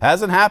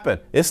 Hasn't happened.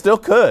 It still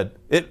could.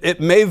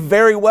 It may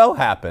very well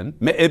happen.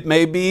 It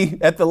may be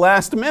at the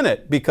last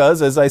minute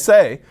because, as I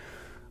say,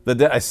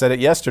 I said it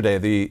yesterday,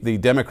 the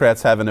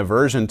Democrats have an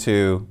aversion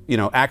to,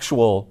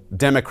 actual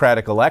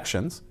democratic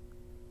elections.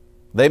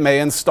 They may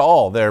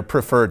install their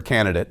preferred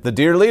candidate. The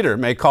dear leader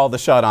may call the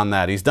shot on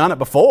that. He's done it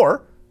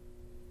before.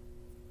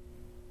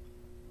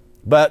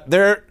 But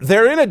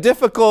they're in a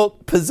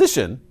difficult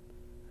position.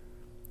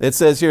 It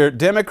says here,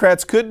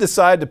 Democrats could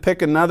decide to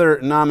pick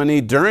another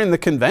nominee during the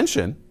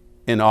convention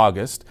in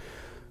August,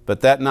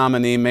 but that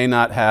nominee may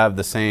not have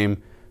the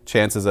same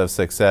chances of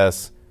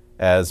success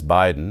as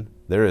Biden.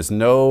 There is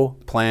no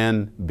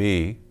plan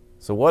B.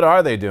 So what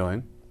are they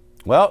doing?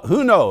 Well,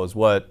 who knows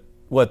what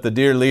the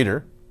dear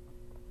leader,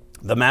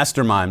 the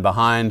mastermind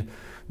behind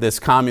this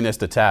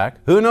communist attack,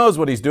 who knows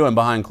what he's doing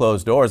behind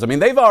closed doors?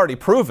 They've already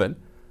proven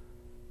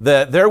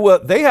that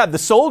they had the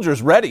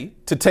soldiers ready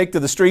to take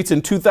to the streets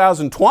in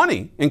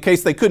 2020 in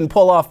case they couldn't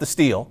pull off the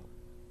steal.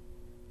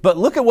 But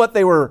look at what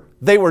they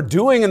were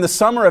doing in the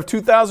summer of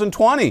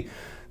 2020.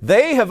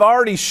 They have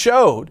already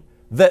showed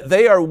that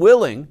they are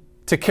willing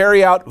to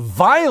carry out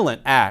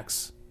violent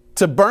acts,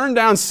 to burn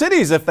down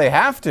cities if they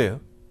have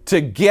to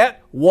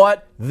get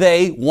what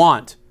they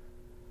want.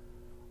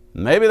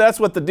 Maybe that's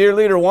what the dear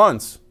leader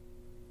wants.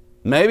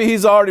 Maybe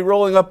he's already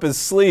rolling up his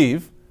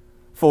sleeve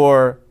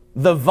for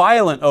the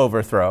violent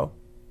overthrow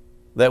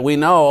that we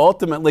know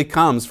ultimately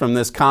comes from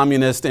this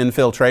communist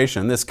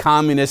infiltration, this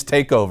communist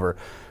takeover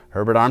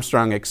Herbert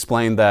Armstrong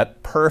explained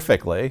that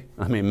perfectly,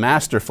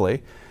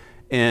 masterfully,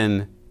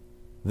 in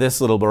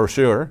this little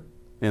brochure,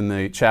 in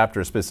the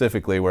chapter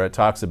specifically where it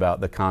talks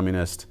about the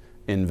communist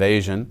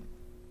invasion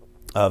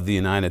of the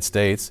United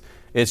States.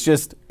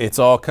 It's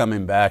all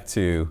coming back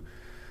to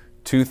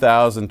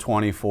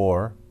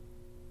 2024,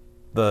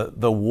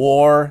 the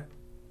war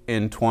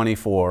in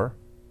 24,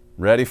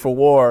 Ready for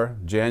War,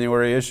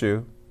 January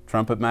issue,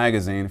 Trumpet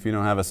Magazine. If you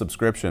don't have a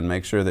subscription,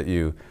 make sure that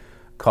you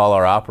call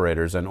our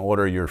operators and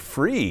order your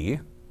free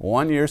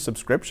 1-year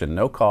subscription.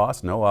 No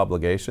cost, no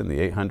obligation. The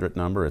 800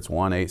 number, it's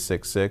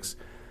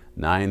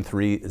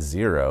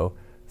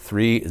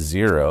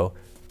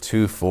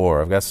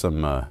 1-866-930-3024. I've got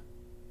some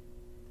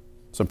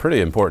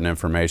pretty important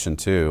information,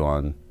 too,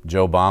 on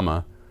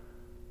Joebama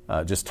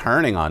just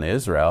turning on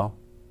Israel.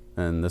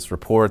 And this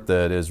report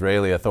that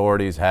Israeli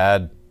authorities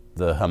had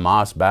the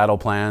Hamas battle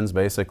plans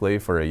basically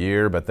for a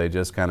year, but they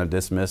just kind of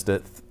dismissed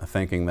it,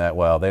 thinking that,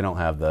 well, they don't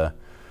have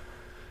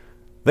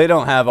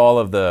all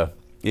of the,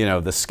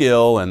 the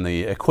skill and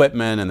the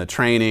equipment and the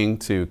training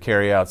to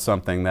carry out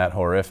something that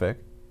horrific.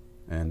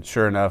 And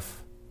sure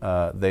enough,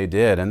 they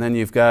did. And then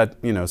you've got,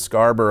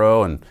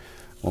 Scarborough, and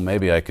well,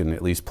 maybe I can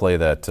at least play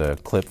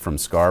that clip from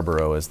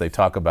Scarborough as they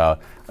talk about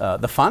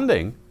the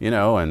funding,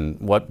 and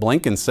what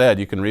Blinken said.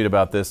 You can read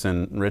about this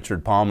in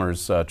Richard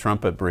Palmer's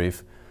trumpet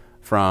brief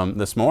from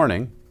this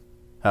morning,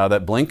 how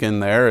that Blinken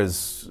there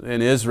is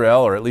in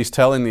Israel, or at least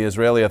telling the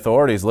Israeli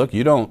authorities, look,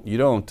 you don't need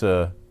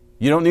to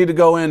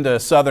go into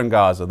southern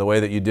Gaza the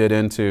way that you did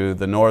into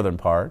the northern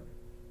part.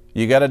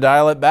 You got to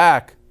dial it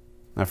back.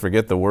 I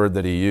forget the word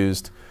that he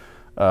used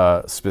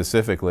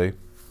specifically.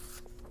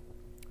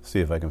 See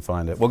if I can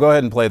find it. We'll go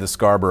ahead and play the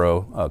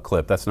Scarborough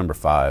clip. That's number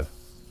 5.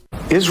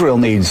 Israel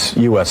needs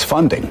U.S.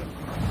 funding.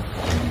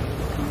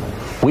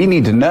 We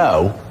need to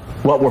know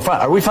what we're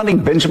funding. Are we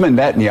funding Benjamin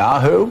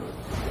Netanyahu?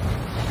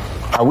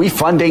 Are we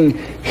funding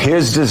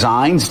his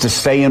designs to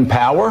stay in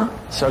power?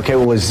 So, okay,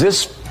 well, is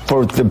this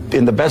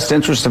in the best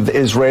interest of the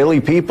Israeli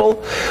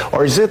people?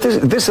 Or is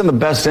this in the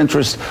best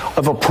interest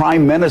of a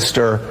prime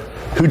minister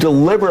who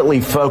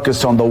deliberately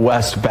focused on the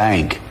West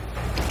Bank,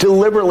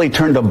 deliberately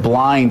turned a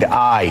blind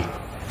eye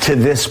to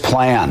this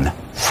plan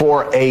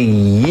for a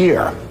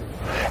year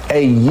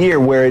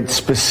where it's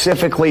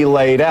specifically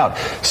laid out?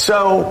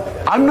 So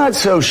I'm not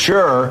so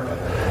sure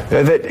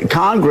that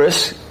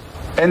Congress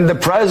and the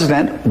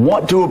president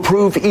want to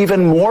approve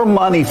even more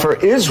money for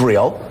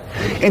Israel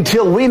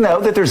until we know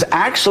that there's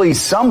actually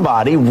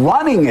somebody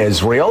running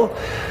Israel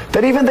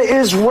that even the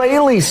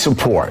Israelis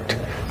support.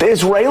 The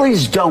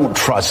Israelis don't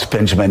trust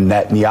Benjamin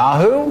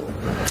Netanyahu.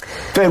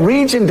 The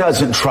region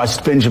doesn't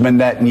trust Benjamin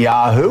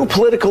Netanyahu.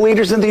 Political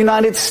leaders in the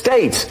United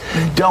States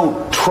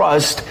don't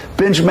trust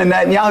Benjamin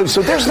Netanyahu.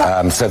 So there's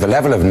not. So the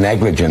level of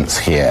negligence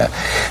here,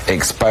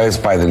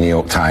 exposed by the New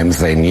York Times,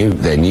 they knew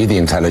the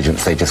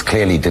intelligence. They just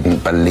clearly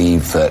didn't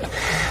believe that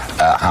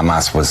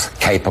Hamas was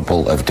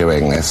capable of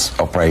doing this,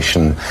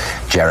 Operation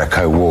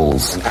Jericho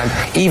Walls.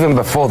 And even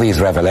before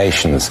these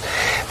revelations,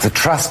 the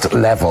trust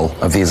level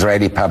of the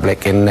Israeli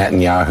public in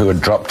Netanyahu had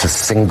dropped to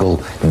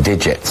single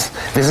digits.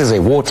 This is a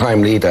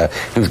wartime leader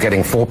who's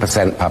getting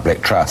 4%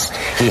 public trust.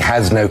 He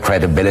has no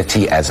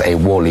credibility as a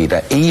war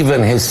leader.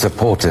 Even his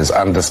supporters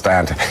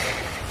understand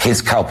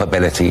his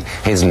culpability,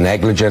 his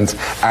negligence,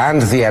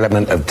 and the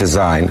element of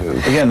design.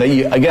 Again,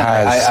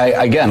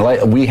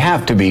 we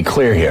have to be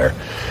clear here.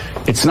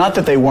 It's not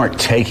that they weren't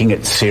taking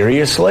it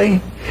seriously.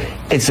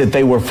 It's that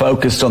they were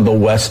focused on the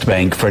West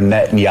Bank for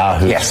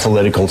Netanyahu's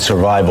political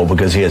survival,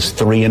 because he has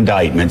 3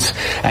 indictments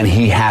and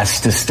he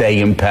has to stay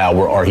in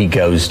power or he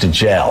goes to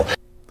jail.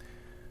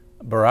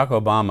 Barack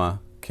Obama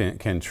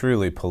can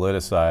truly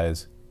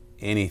politicize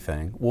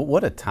anything. Well,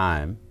 what a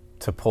time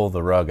to pull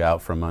the rug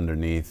out from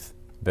underneath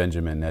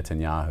Benjamin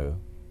Netanyahu.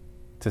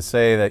 To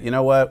say that, you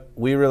know what,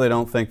 we really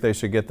don't think they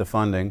should get the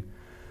funding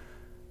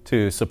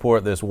to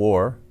support this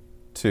war,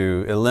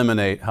 to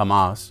eliminate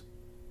Hamas,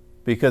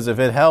 because if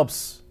it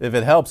helps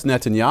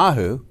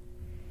Netanyahu,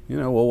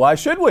 well, why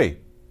should we?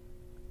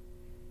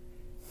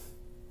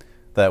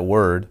 That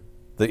word,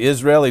 the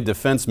Israeli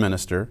defense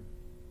minister,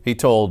 he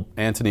told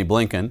Antony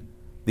Blinken,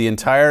 the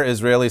entire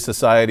Israeli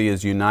society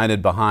is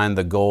united behind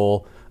the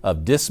goal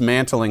of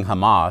dismantling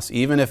Hamas,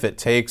 even if it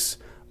takes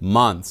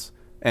months.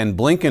 And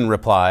Blinken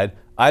replied,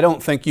 I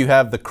don't think you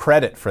have the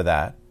credit for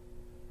that.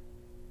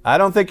 I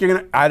don't think you're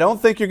going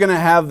to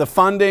have the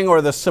funding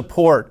or the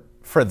support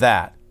for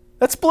that.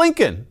 That's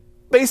Blinken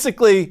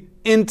basically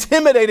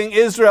intimidating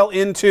Israel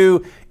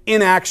into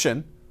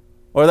inaction,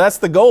 or that's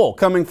the goal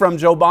coming from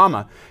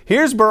Joebama.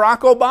 Here's Barack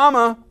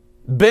Obama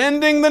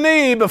bending the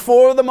knee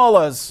before the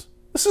mullahs.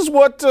 This is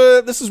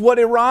what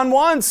Iran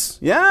wants.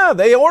 Yeah,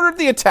 they ordered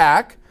the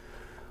attack,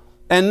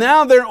 and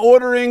now they're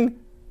ordering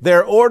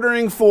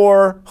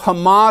for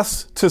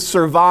Hamas to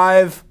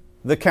survive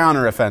the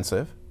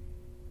counteroffensive,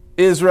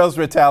 Israel's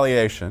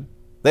retaliation.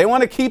 They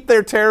want to keep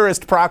their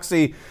terrorist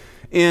proxy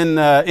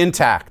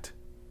intact.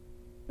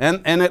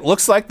 And it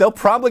looks like they'll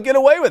probably get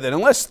away with it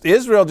unless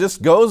Israel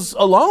just goes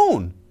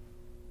alone.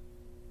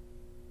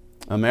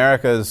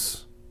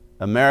 America's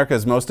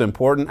America's most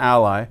important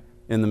ally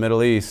in the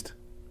Middle East,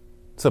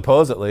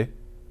 supposedly.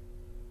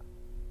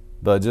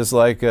 But just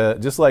like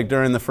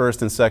during the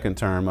first and second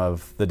term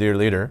of the dear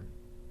leader,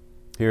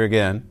 here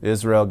again,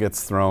 Israel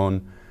gets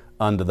thrown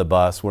under the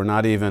bus. We're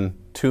not even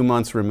 2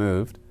 months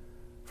removed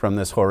from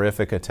this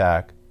horrific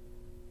attack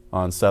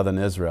on southern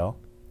Israel.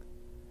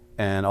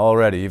 And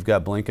already you've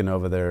got Blinken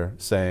over there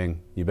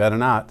saying, you better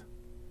not.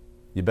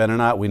 You better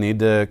not. We need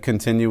to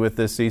continue with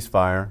this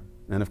ceasefire.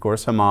 And of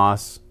course,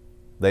 Hamas,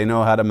 they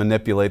know how to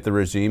manipulate the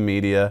regime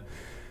media.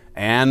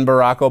 And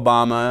Barack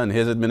Obama and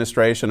his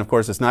administration, of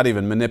course, it's not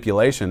even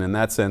manipulation in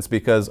that sense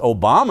because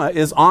Obama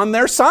is on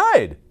their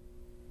side.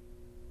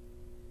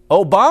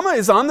 Obama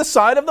is on the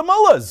side of the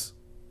mullahs.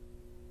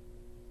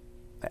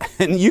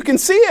 And you can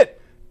see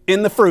it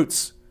in the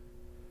fruits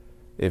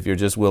if you're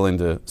just willing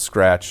to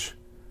scratch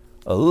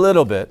a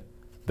little bit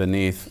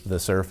beneath the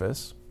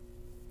surface.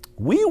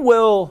 We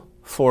will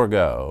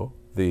forego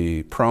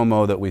the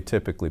promo that we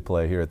typically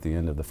play here at the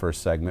end of the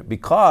first segment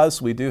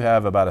because we do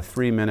have about a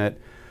 3-minute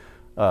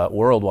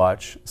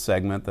WorldWatch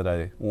segment that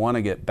I want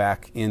to get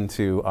back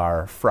into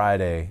our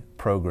Friday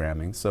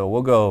programming. So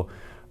we'll go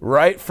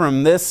right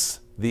from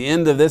the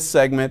end of this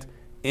segment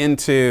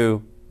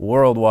into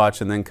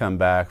WorldWatch and then come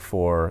back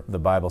for the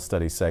Bible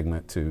study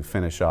segment to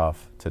finish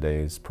off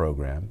today's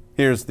program.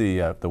 Here's the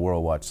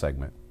WorldWatch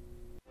segment.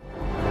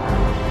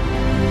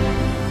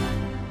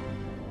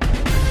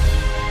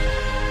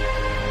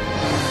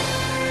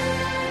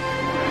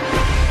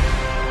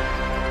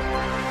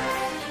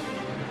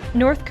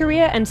 North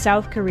Korea and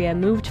South Korea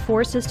moved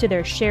forces to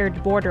their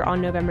shared border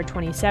on November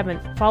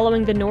 27th,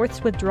 following the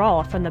North's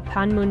withdrawal from the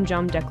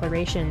Panmunjom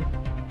Declaration.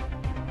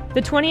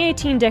 The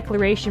 2018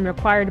 declaration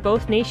required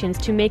both nations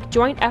to make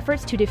joint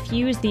efforts to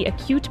defuse the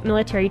acute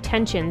military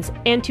tensions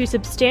and to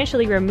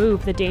substantially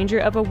remove the danger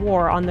of a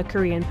war on the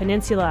Korean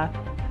peninsula.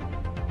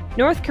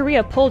 North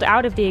Korea pulled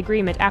out of the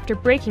agreement after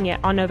breaking it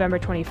on November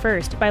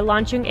 21st by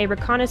launching a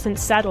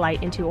reconnaissance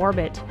satellite into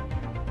orbit.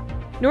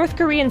 North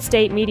Korean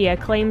state media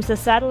claims the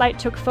satellite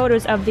took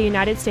photos of the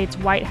United States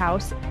White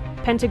House,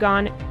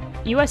 Pentagon,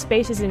 U.S.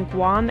 bases in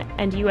Guam,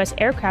 and U.S.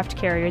 aircraft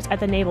carriers at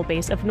the naval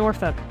base of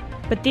Norfolk,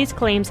 but these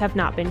claims have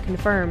not been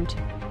confirmed.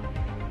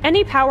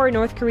 Any power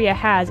North Korea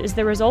has is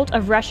the result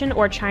of Russian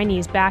or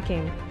Chinese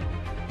backing.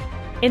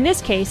 In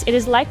this case, it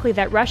is likely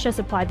that Russia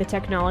supplied the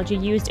technology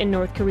used in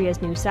North Korea's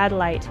new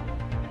satellite.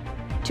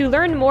 To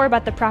learn more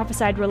about the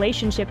prophesied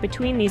relationship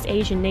between these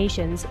Asian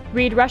nations,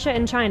 read Russia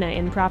and China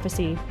in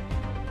Prophecy.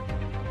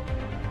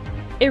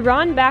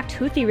 Iran-backed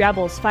Houthi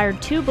rebels fired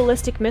 2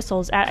 ballistic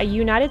missiles at a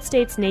United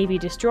States Navy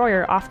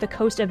destroyer off the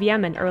coast of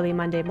Yemen early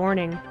Monday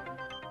morning.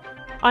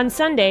 On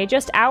Sunday,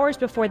 just hours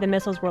before the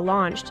missiles were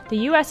launched,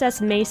 the USS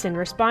Mason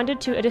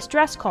responded to a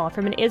distress call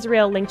from an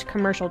Israel-linked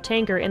commercial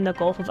tanker in the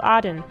Gulf of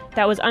Aden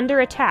that was under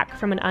attack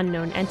from an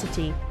unknown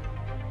entity.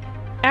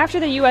 After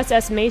the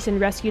USS Mason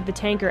rescued the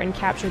tanker and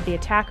captured the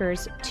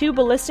attackers, 2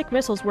 ballistic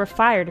missiles were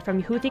fired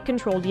from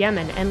Houthi-controlled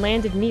Yemen and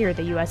landed near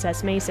the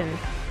USS Mason.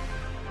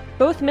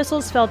 Both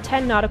missiles fell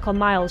 10 nautical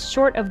miles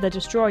short of the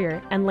destroyer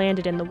and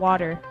landed in the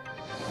water.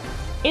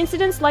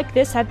 Incidents like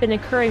this have been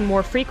occurring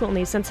more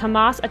frequently since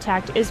Hamas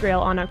attacked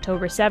Israel on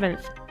October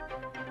 7th.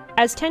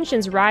 As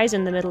tensions rise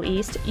in the Middle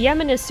East,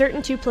 Yemen is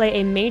certain to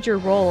play a major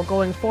role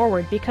going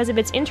forward because of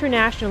its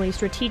internationally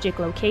strategic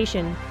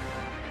location.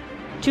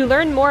 To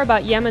learn more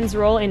about Yemen's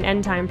role in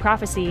end-time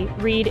prophecy,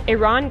 read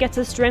Iran Gets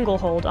a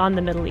Stranglehold on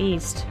the Middle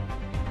East.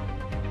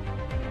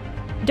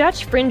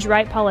 Dutch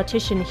fringe-right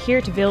politician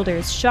Geert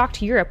Wilders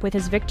shocked Europe with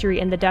his victory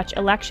in the Dutch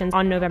elections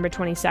on November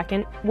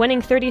 22nd,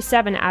 winning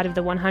 37 out of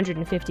the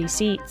 150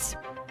 seats.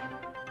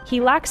 He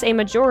lacks a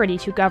majority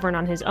to govern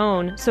on his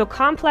own, so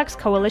complex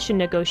coalition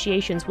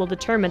negotiations will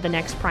determine the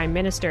next prime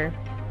minister.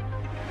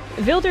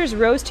 Wilders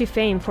rose to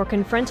fame for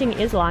confronting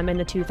Islam in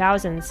the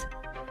 2000s.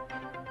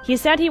 He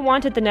said he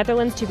wanted the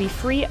Netherlands to be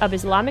free of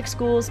Islamic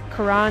schools,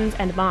 Qurans,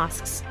 and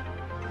mosques.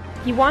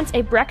 He wants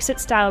a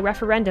Brexit-style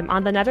referendum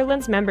on the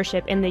Netherlands'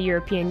 membership in the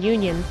European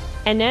Union,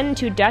 an end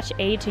to Dutch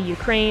aid to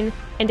Ukraine,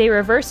 and a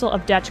reversal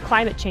of Dutch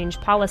climate change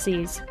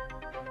policies.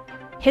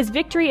 His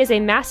victory is a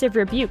massive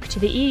rebuke to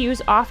the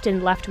EU's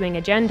often left-wing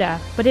agenda,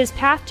 but his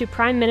path to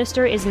prime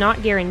minister is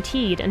not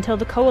guaranteed until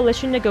the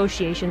coalition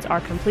negotiations are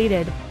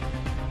completed.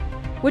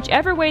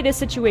 Whichever way this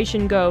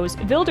situation goes,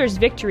 Wilders'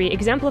 victory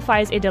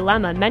exemplifies a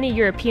dilemma many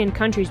European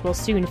countries will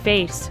soon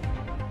face.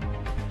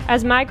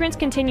 As migrants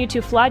continue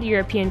to flood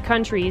European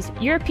countries,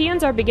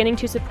 Europeans are beginning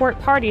to support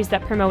parties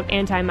that promote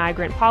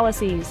anti-migrant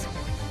policies.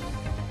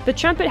 The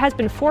Trumpet has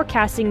been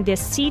forecasting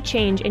this sea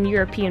change in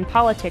European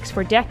politics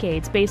for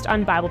decades based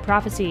on Bible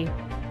prophecy.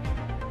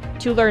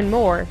 To learn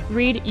more,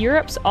 read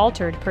Europe's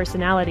Altered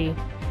Personality.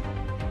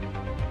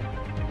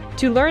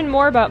 To learn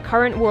more about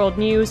current world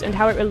news and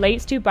how it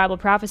relates to Bible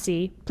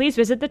prophecy, please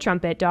visit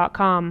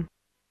thetrumpet.com.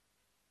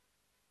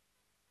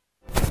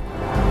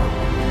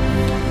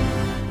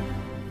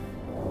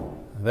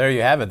 There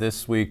you have it,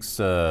 this week's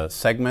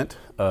segment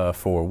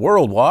for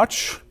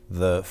WorldWatch,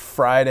 the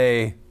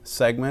Friday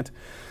segment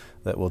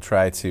that we'll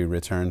try to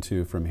return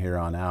to from here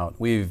on out.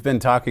 We've been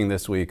talking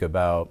this week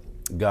about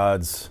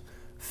God's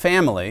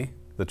family,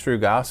 the true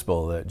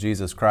gospel that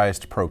Jesus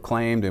Christ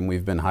proclaimed, and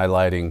we've been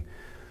highlighting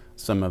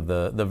some of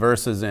the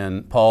verses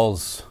in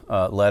Paul's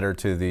letter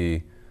to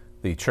the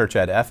church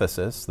at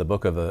Ephesus, the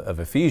book of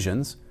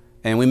Ephesians.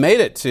 And we made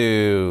it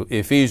to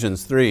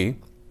Ephesians 3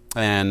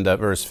 and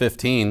verse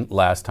 15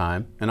 last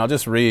time. And I'll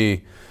just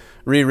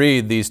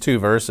reread these two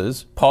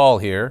verses. Paul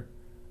here,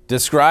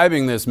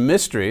 describing this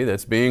mystery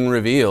that's being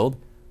revealed.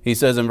 He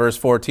says in verse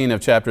 14 of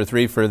chapter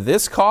 3, "For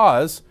this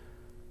cause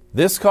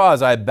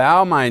I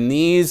bow my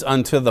knees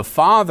unto the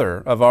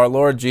Father of our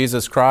Lord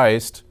Jesus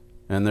Christ."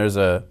 And there's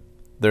a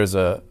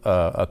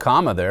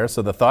comma there,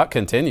 so the thought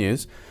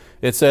continues.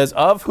 It says,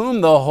 "Of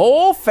whom the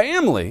whole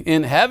family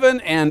in heaven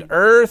and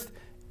earth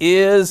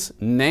is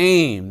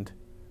named."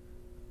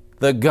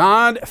 The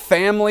God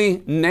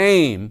family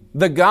name,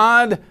 the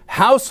God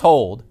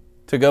household,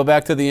 to go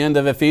back to the end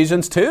of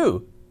Ephesians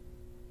 2.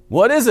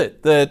 What is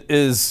it that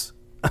is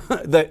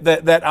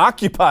that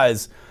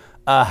occupies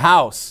a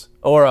house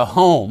or a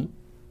home?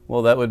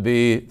 Well, that would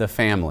be the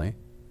family.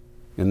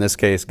 In this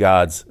case,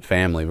 God's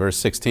family. Verse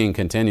 16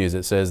 continues.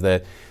 It says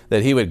that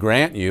he would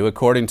grant you,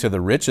 according to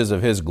the riches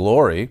of his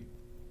glory,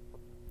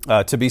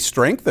 to be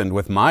strengthened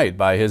with might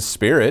by his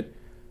Spirit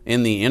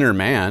in the inner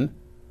man.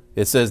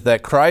 It says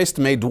that Christ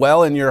may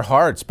dwell in your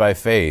hearts by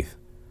faith,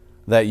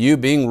 that you,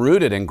 being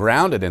rooted and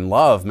grounded in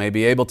love, may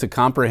be able to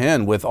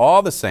comprehend with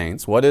all the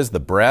saints what is the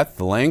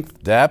breadth,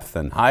 length, depth,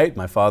 and height.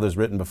 My father's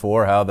written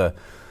before how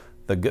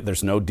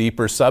there's no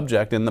deeper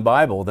subject in the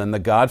Bible than the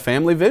God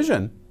family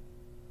vision.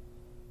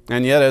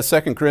 And yet, as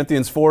 2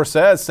 Corinthians 4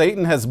 says,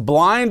 Satan has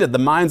blinded the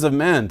minds of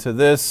men to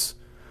this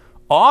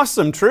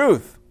awesome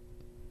truth,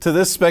 to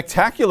this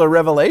spectacular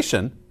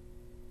revelation.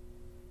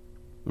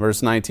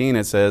 Verse 19,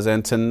 it says,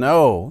 "And to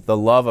know the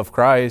love of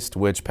Christ,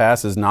 which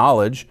passes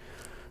knowledge,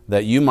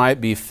 that you might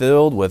be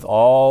filled with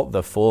all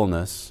the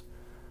fullness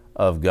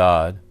of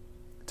God."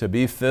 To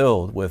be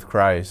filled with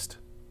Christ,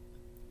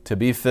 to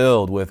be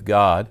filled with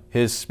God,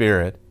 his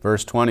Spirit.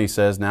 Verse 20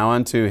 says, "Now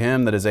unto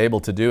him that is able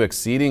to do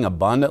exceeding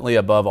abundantly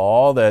above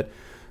all that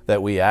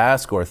we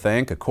ask or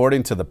think,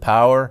 according to the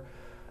power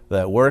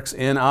that works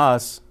in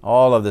us,"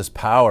 all of this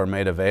power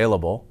made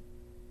available.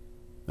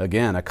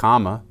 Again, a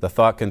comma, the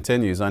thought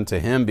continues, "Unto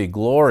him be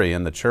glory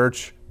in the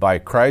church by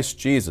Christ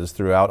Jesus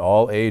throughout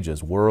all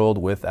ages, world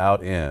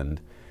without end.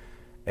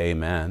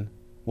 Amen."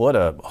 What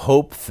a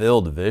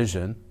hope-filled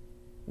vision.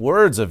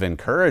 Words of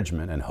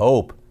encouragement and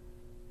hope.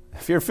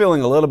 If you're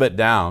feeling a little bit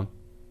down,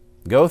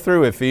 go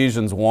through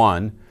Ephesians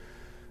 1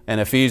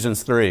 and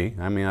Ephesians 3.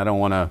 I mean, I don't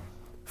want to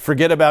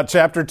forget about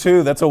chapter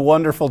 2. That's a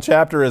wonderful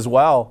chapter as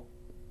well.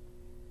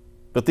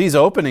 But these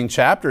opening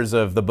chapters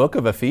of the book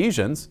of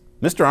Ephesians,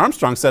 Mr.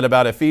 Armstrong said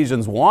about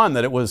Ephesians 1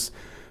 that it was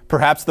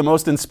perhaps the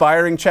most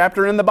inspiring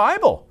chapter in the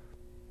Bible.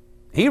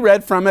 He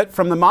read from it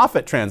from the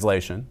Moffat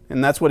translation,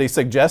 and that's what he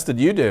suggested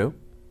you do.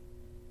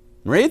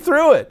 Read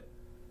through it.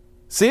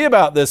 See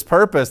about this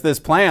purpose, this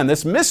plan,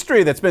 this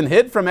mystery that's been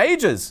hid from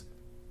ages.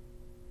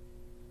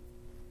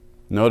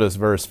 Notice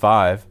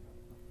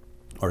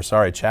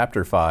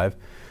chapter 5.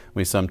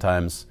 We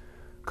sometimes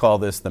call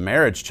this the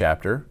marriage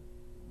chapter,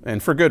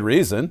 and for good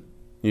reason.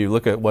 You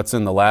look at what's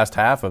in the last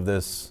half of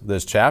this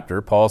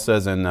chapter. Paul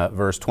says in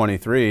verse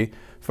 23,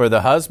 "For the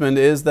husband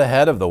is the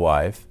head of the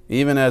wife,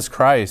 even as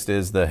Christ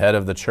is the head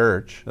of the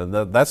church."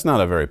 That's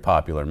not a very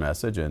popular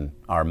message in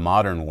our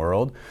modern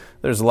world.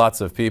 There's lots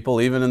of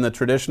people, even in the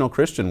traditional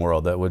Christian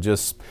world, that would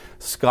just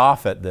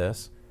scoff at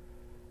this.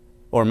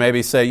 Or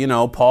maybe say,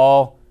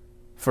 Paul,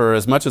 for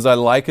as much as I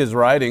like his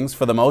writings,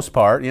 for the most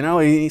part,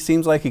 he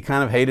seems like he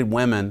kind of hated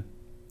women.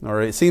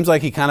 Or it seems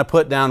like he kind of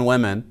put down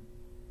women.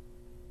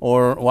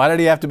 Or why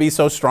did he have to be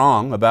so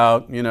strong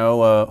about,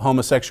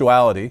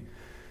 homosexuality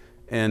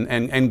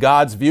and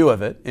God's view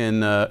of it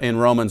in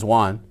Romans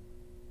 1?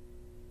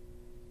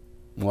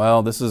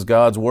 Well, this is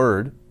God's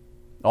word.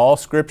 All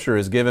Scripture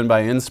is given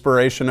by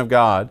inspiration of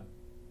God,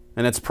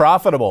 and it's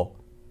profitable.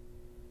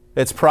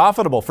 It's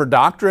profitable for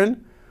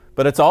doctrine,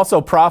 but it's also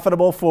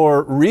profitable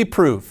for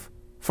reproof,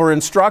 for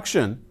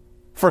instruction,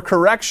 for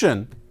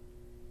correction.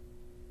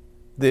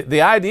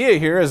 The idea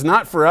here is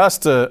not for us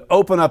to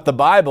open up the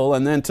Bible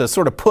and then to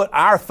sort of put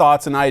our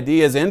thoughts and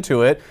ideas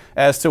into it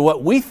as to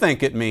what we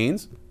think it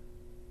means.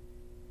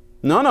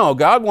 No,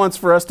 God wants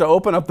for us to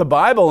open up the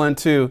Bible and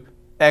to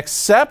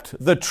accept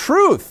the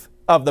truth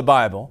of the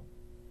Bible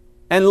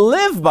and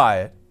live by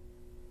it.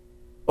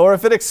 Or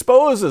if it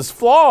exposes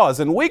flaws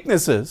and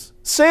weaknesses,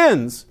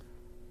 sins,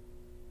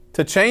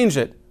 to change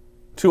it,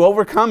 to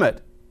overcome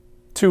it,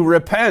 to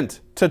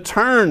repent, to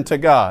turn to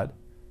God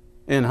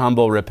in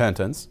humble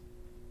repentance.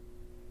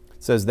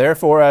 It says,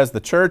 "Therefore, as the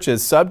church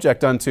is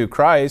subject unto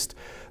Christ,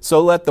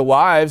 so let the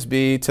wives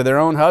be to their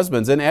own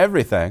husbands in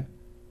everything,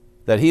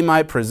 that he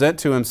might present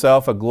to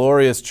himself a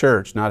glorious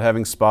church, not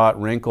having spot,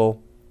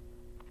 wrinkle,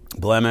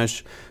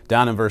 blemish."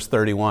 Down in verse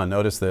 31,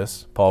 notice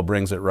this. Paul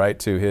brings it right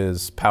to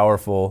his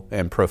powerful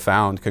and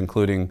profound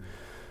concluding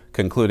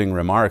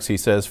remarks. He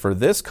says, "For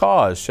this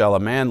cause shall a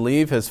man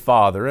leave his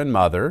father and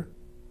mother,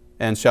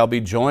 and shall be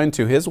joined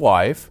to his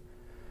wife,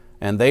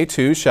 and they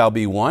two shall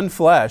be one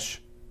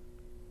flesh.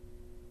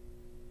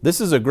 This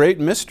is a great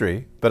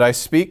mystery, but I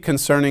speak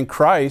concerning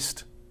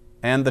Christ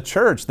and the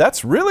church.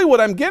 That's really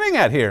what I'm getting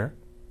at here,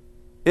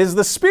 is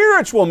the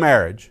spiritual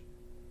marriage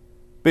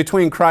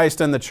between Christ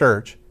and the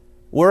church.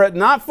 Were it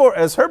not for,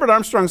 as Herbert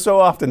Armstrong so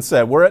often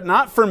said, were it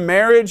not for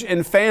marriage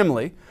and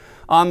family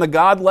on the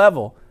God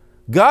level,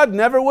 God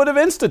never would have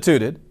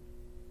instituted.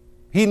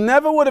 He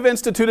never would have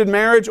instituted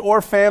marriage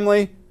or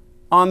family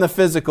on the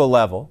physical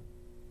level.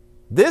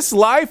 This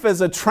life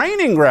is a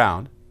training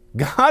ground.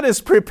 God is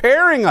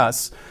preparing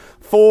us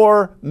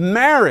for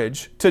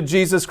marriage to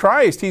Jesus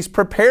Christ. He's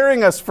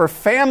preparing us for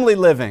family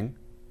living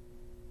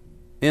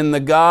in the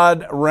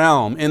God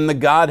realm, in the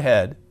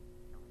Godhead,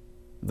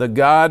 the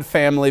God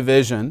family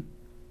vision.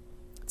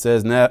 It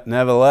says,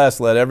 nevertheless,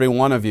 let every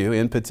one of you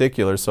in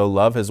particular so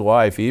love his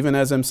wife, even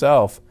as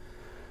himself,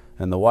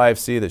 and the wife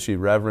see that she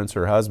reverence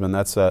her husband.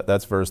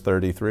 That's verse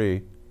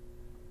 33.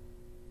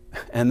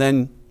 And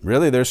then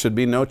really there should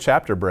be no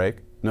chapter break.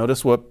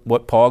 Notice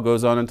what Paul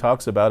goes on and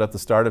talks about at the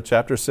start of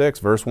chapter 6.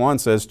 Verse 1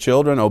 says,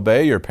 children,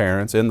 obey your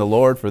parents in the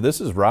Lord, for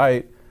this is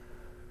right.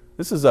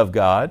 This is of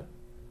God.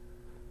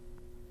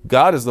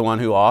 God is the one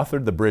who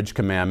authored the bridge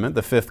commandment,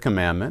 the fifth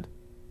commandment.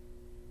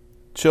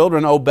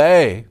 Children,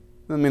 obey.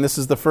 I mean, this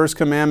is the first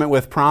commandment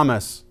with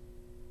promise.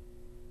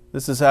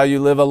 This is how you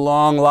live a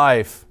long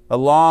life, a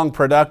long,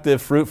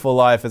 productive, fruitful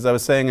life. As I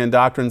was saying in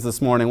Doctrines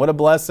this morning, what a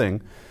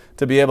blessing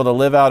to be able to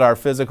live out our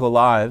physical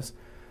lives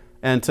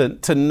and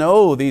to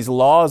know these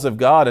laws of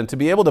God and to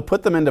be able to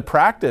put them into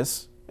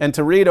practice and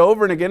to read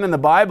over and again in the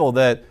Bible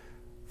that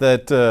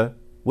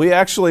we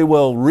actually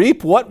will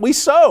reap what we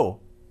sow.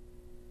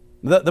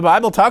 The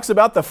Bible talks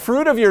about the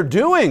fruit of your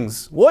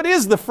doings. What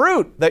is the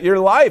fruit that your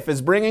life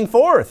is bringing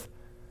forth?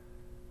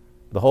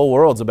 The whole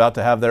world's about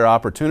to have their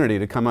opportunity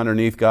to come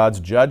underneath God's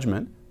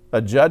judgment,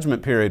 a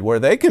judgment period where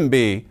they can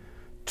be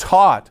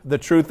taught the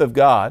truth of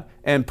God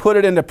and put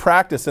it into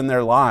practice in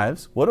their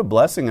lives. What a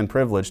blessing and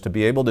privilege to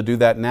be able to do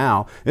that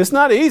now. It's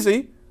not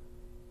easy.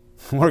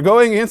 We're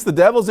going against the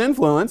devil's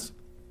influence.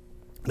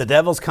 The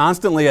devil's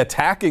constantly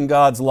attacking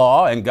God's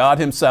law and God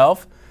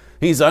himself.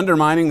 He's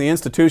undermining the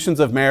institutions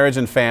of marriage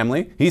and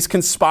family. He's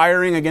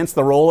conspiring against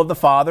the role of the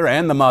father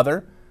and the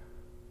mother.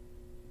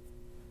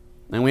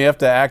 And we have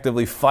to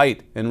actively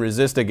fight and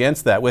resist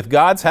against that with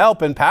God's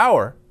help and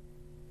power.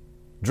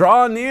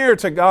 Draw near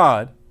to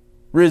God.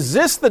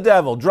 Resist the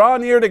devil. Draw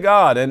near to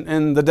God.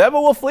 And the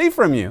devil will flee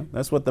from you.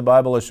 That's what the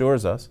Bible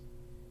assures us.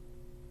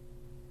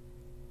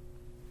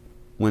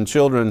 When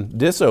children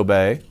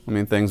disobey,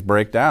 things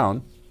break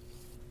down.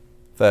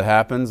 If that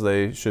happens,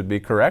 they should be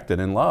corrected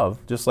in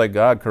love, just like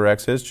God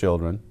corrects his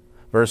children.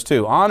 Verse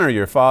 2, honor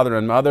your father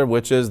and mother,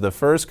 which is the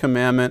first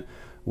commandment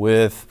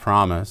with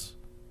promise.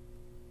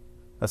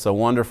 That's a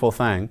wonderful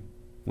thing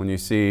when you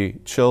see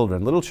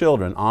children, little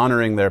children,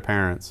 honoring their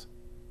parents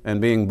and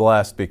being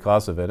blessed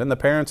because of it. And the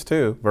parents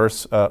too.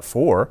 Verse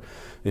 4,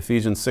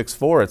 Ephesians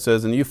 6:4, it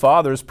says, and you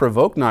fathers,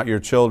 provoke not your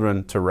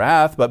children to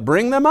wrath, but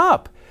bring them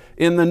up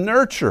in the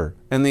nurture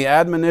and the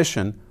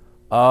admonition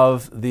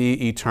of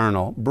the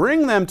eternal.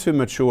 Bring them to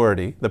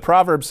maturity. The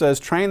proverb says,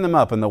 train them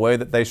up in the way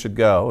that they should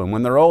go. And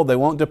when they're old, they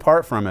won't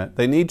depart from it.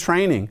 They need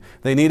training.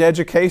 They need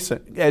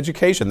education.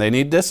 They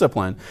need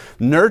discipline.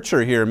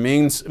 Nurture here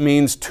means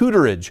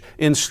tutorage,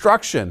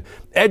 instruction,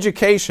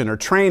 education or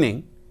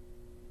training.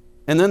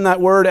 And then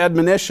that word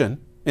admonition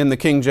in the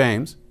King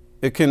James,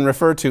 it can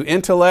refer to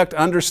intellect,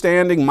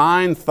 understanding,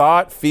 mind,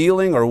 thought,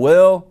 feeling, or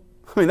will.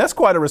 That's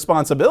quite a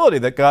responsibility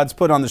that God's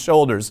put on the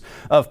shoulders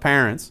of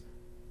parents.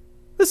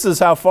 This is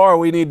how far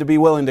we need to be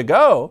willing to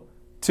go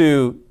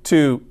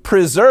to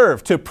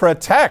preserve, to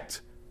protect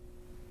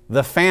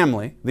the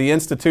family, the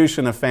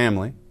institution of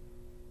family.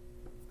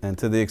 And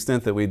to the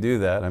extent that we do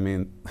that,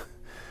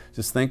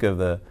 just think of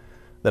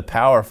the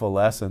powerful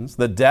lessons,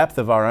 the depth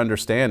of our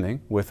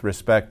understanding with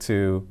respect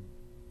to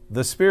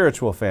the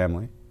spiritual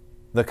family,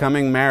 the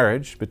coming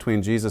marriage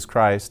between Jesus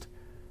Christ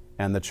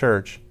and the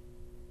church,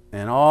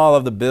 and all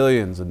of the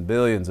billions and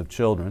billions of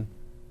children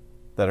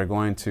that are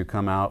going to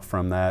come out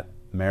from that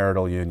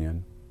marital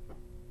union.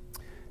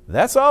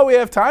 That's all we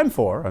have time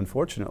for,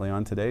 unfortunately,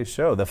 on today's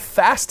show. The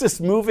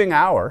fastest moving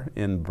hour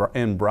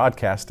in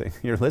broadcasting.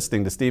 You're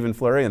listening to Stephen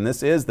Flurry, and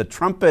this is the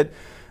Trumpet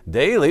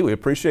Daily. We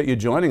appreciate you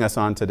joining us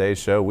on today's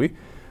show.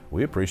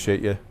 We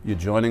appreciate you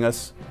joining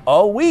us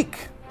all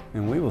week,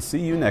 and we will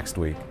see you next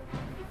week.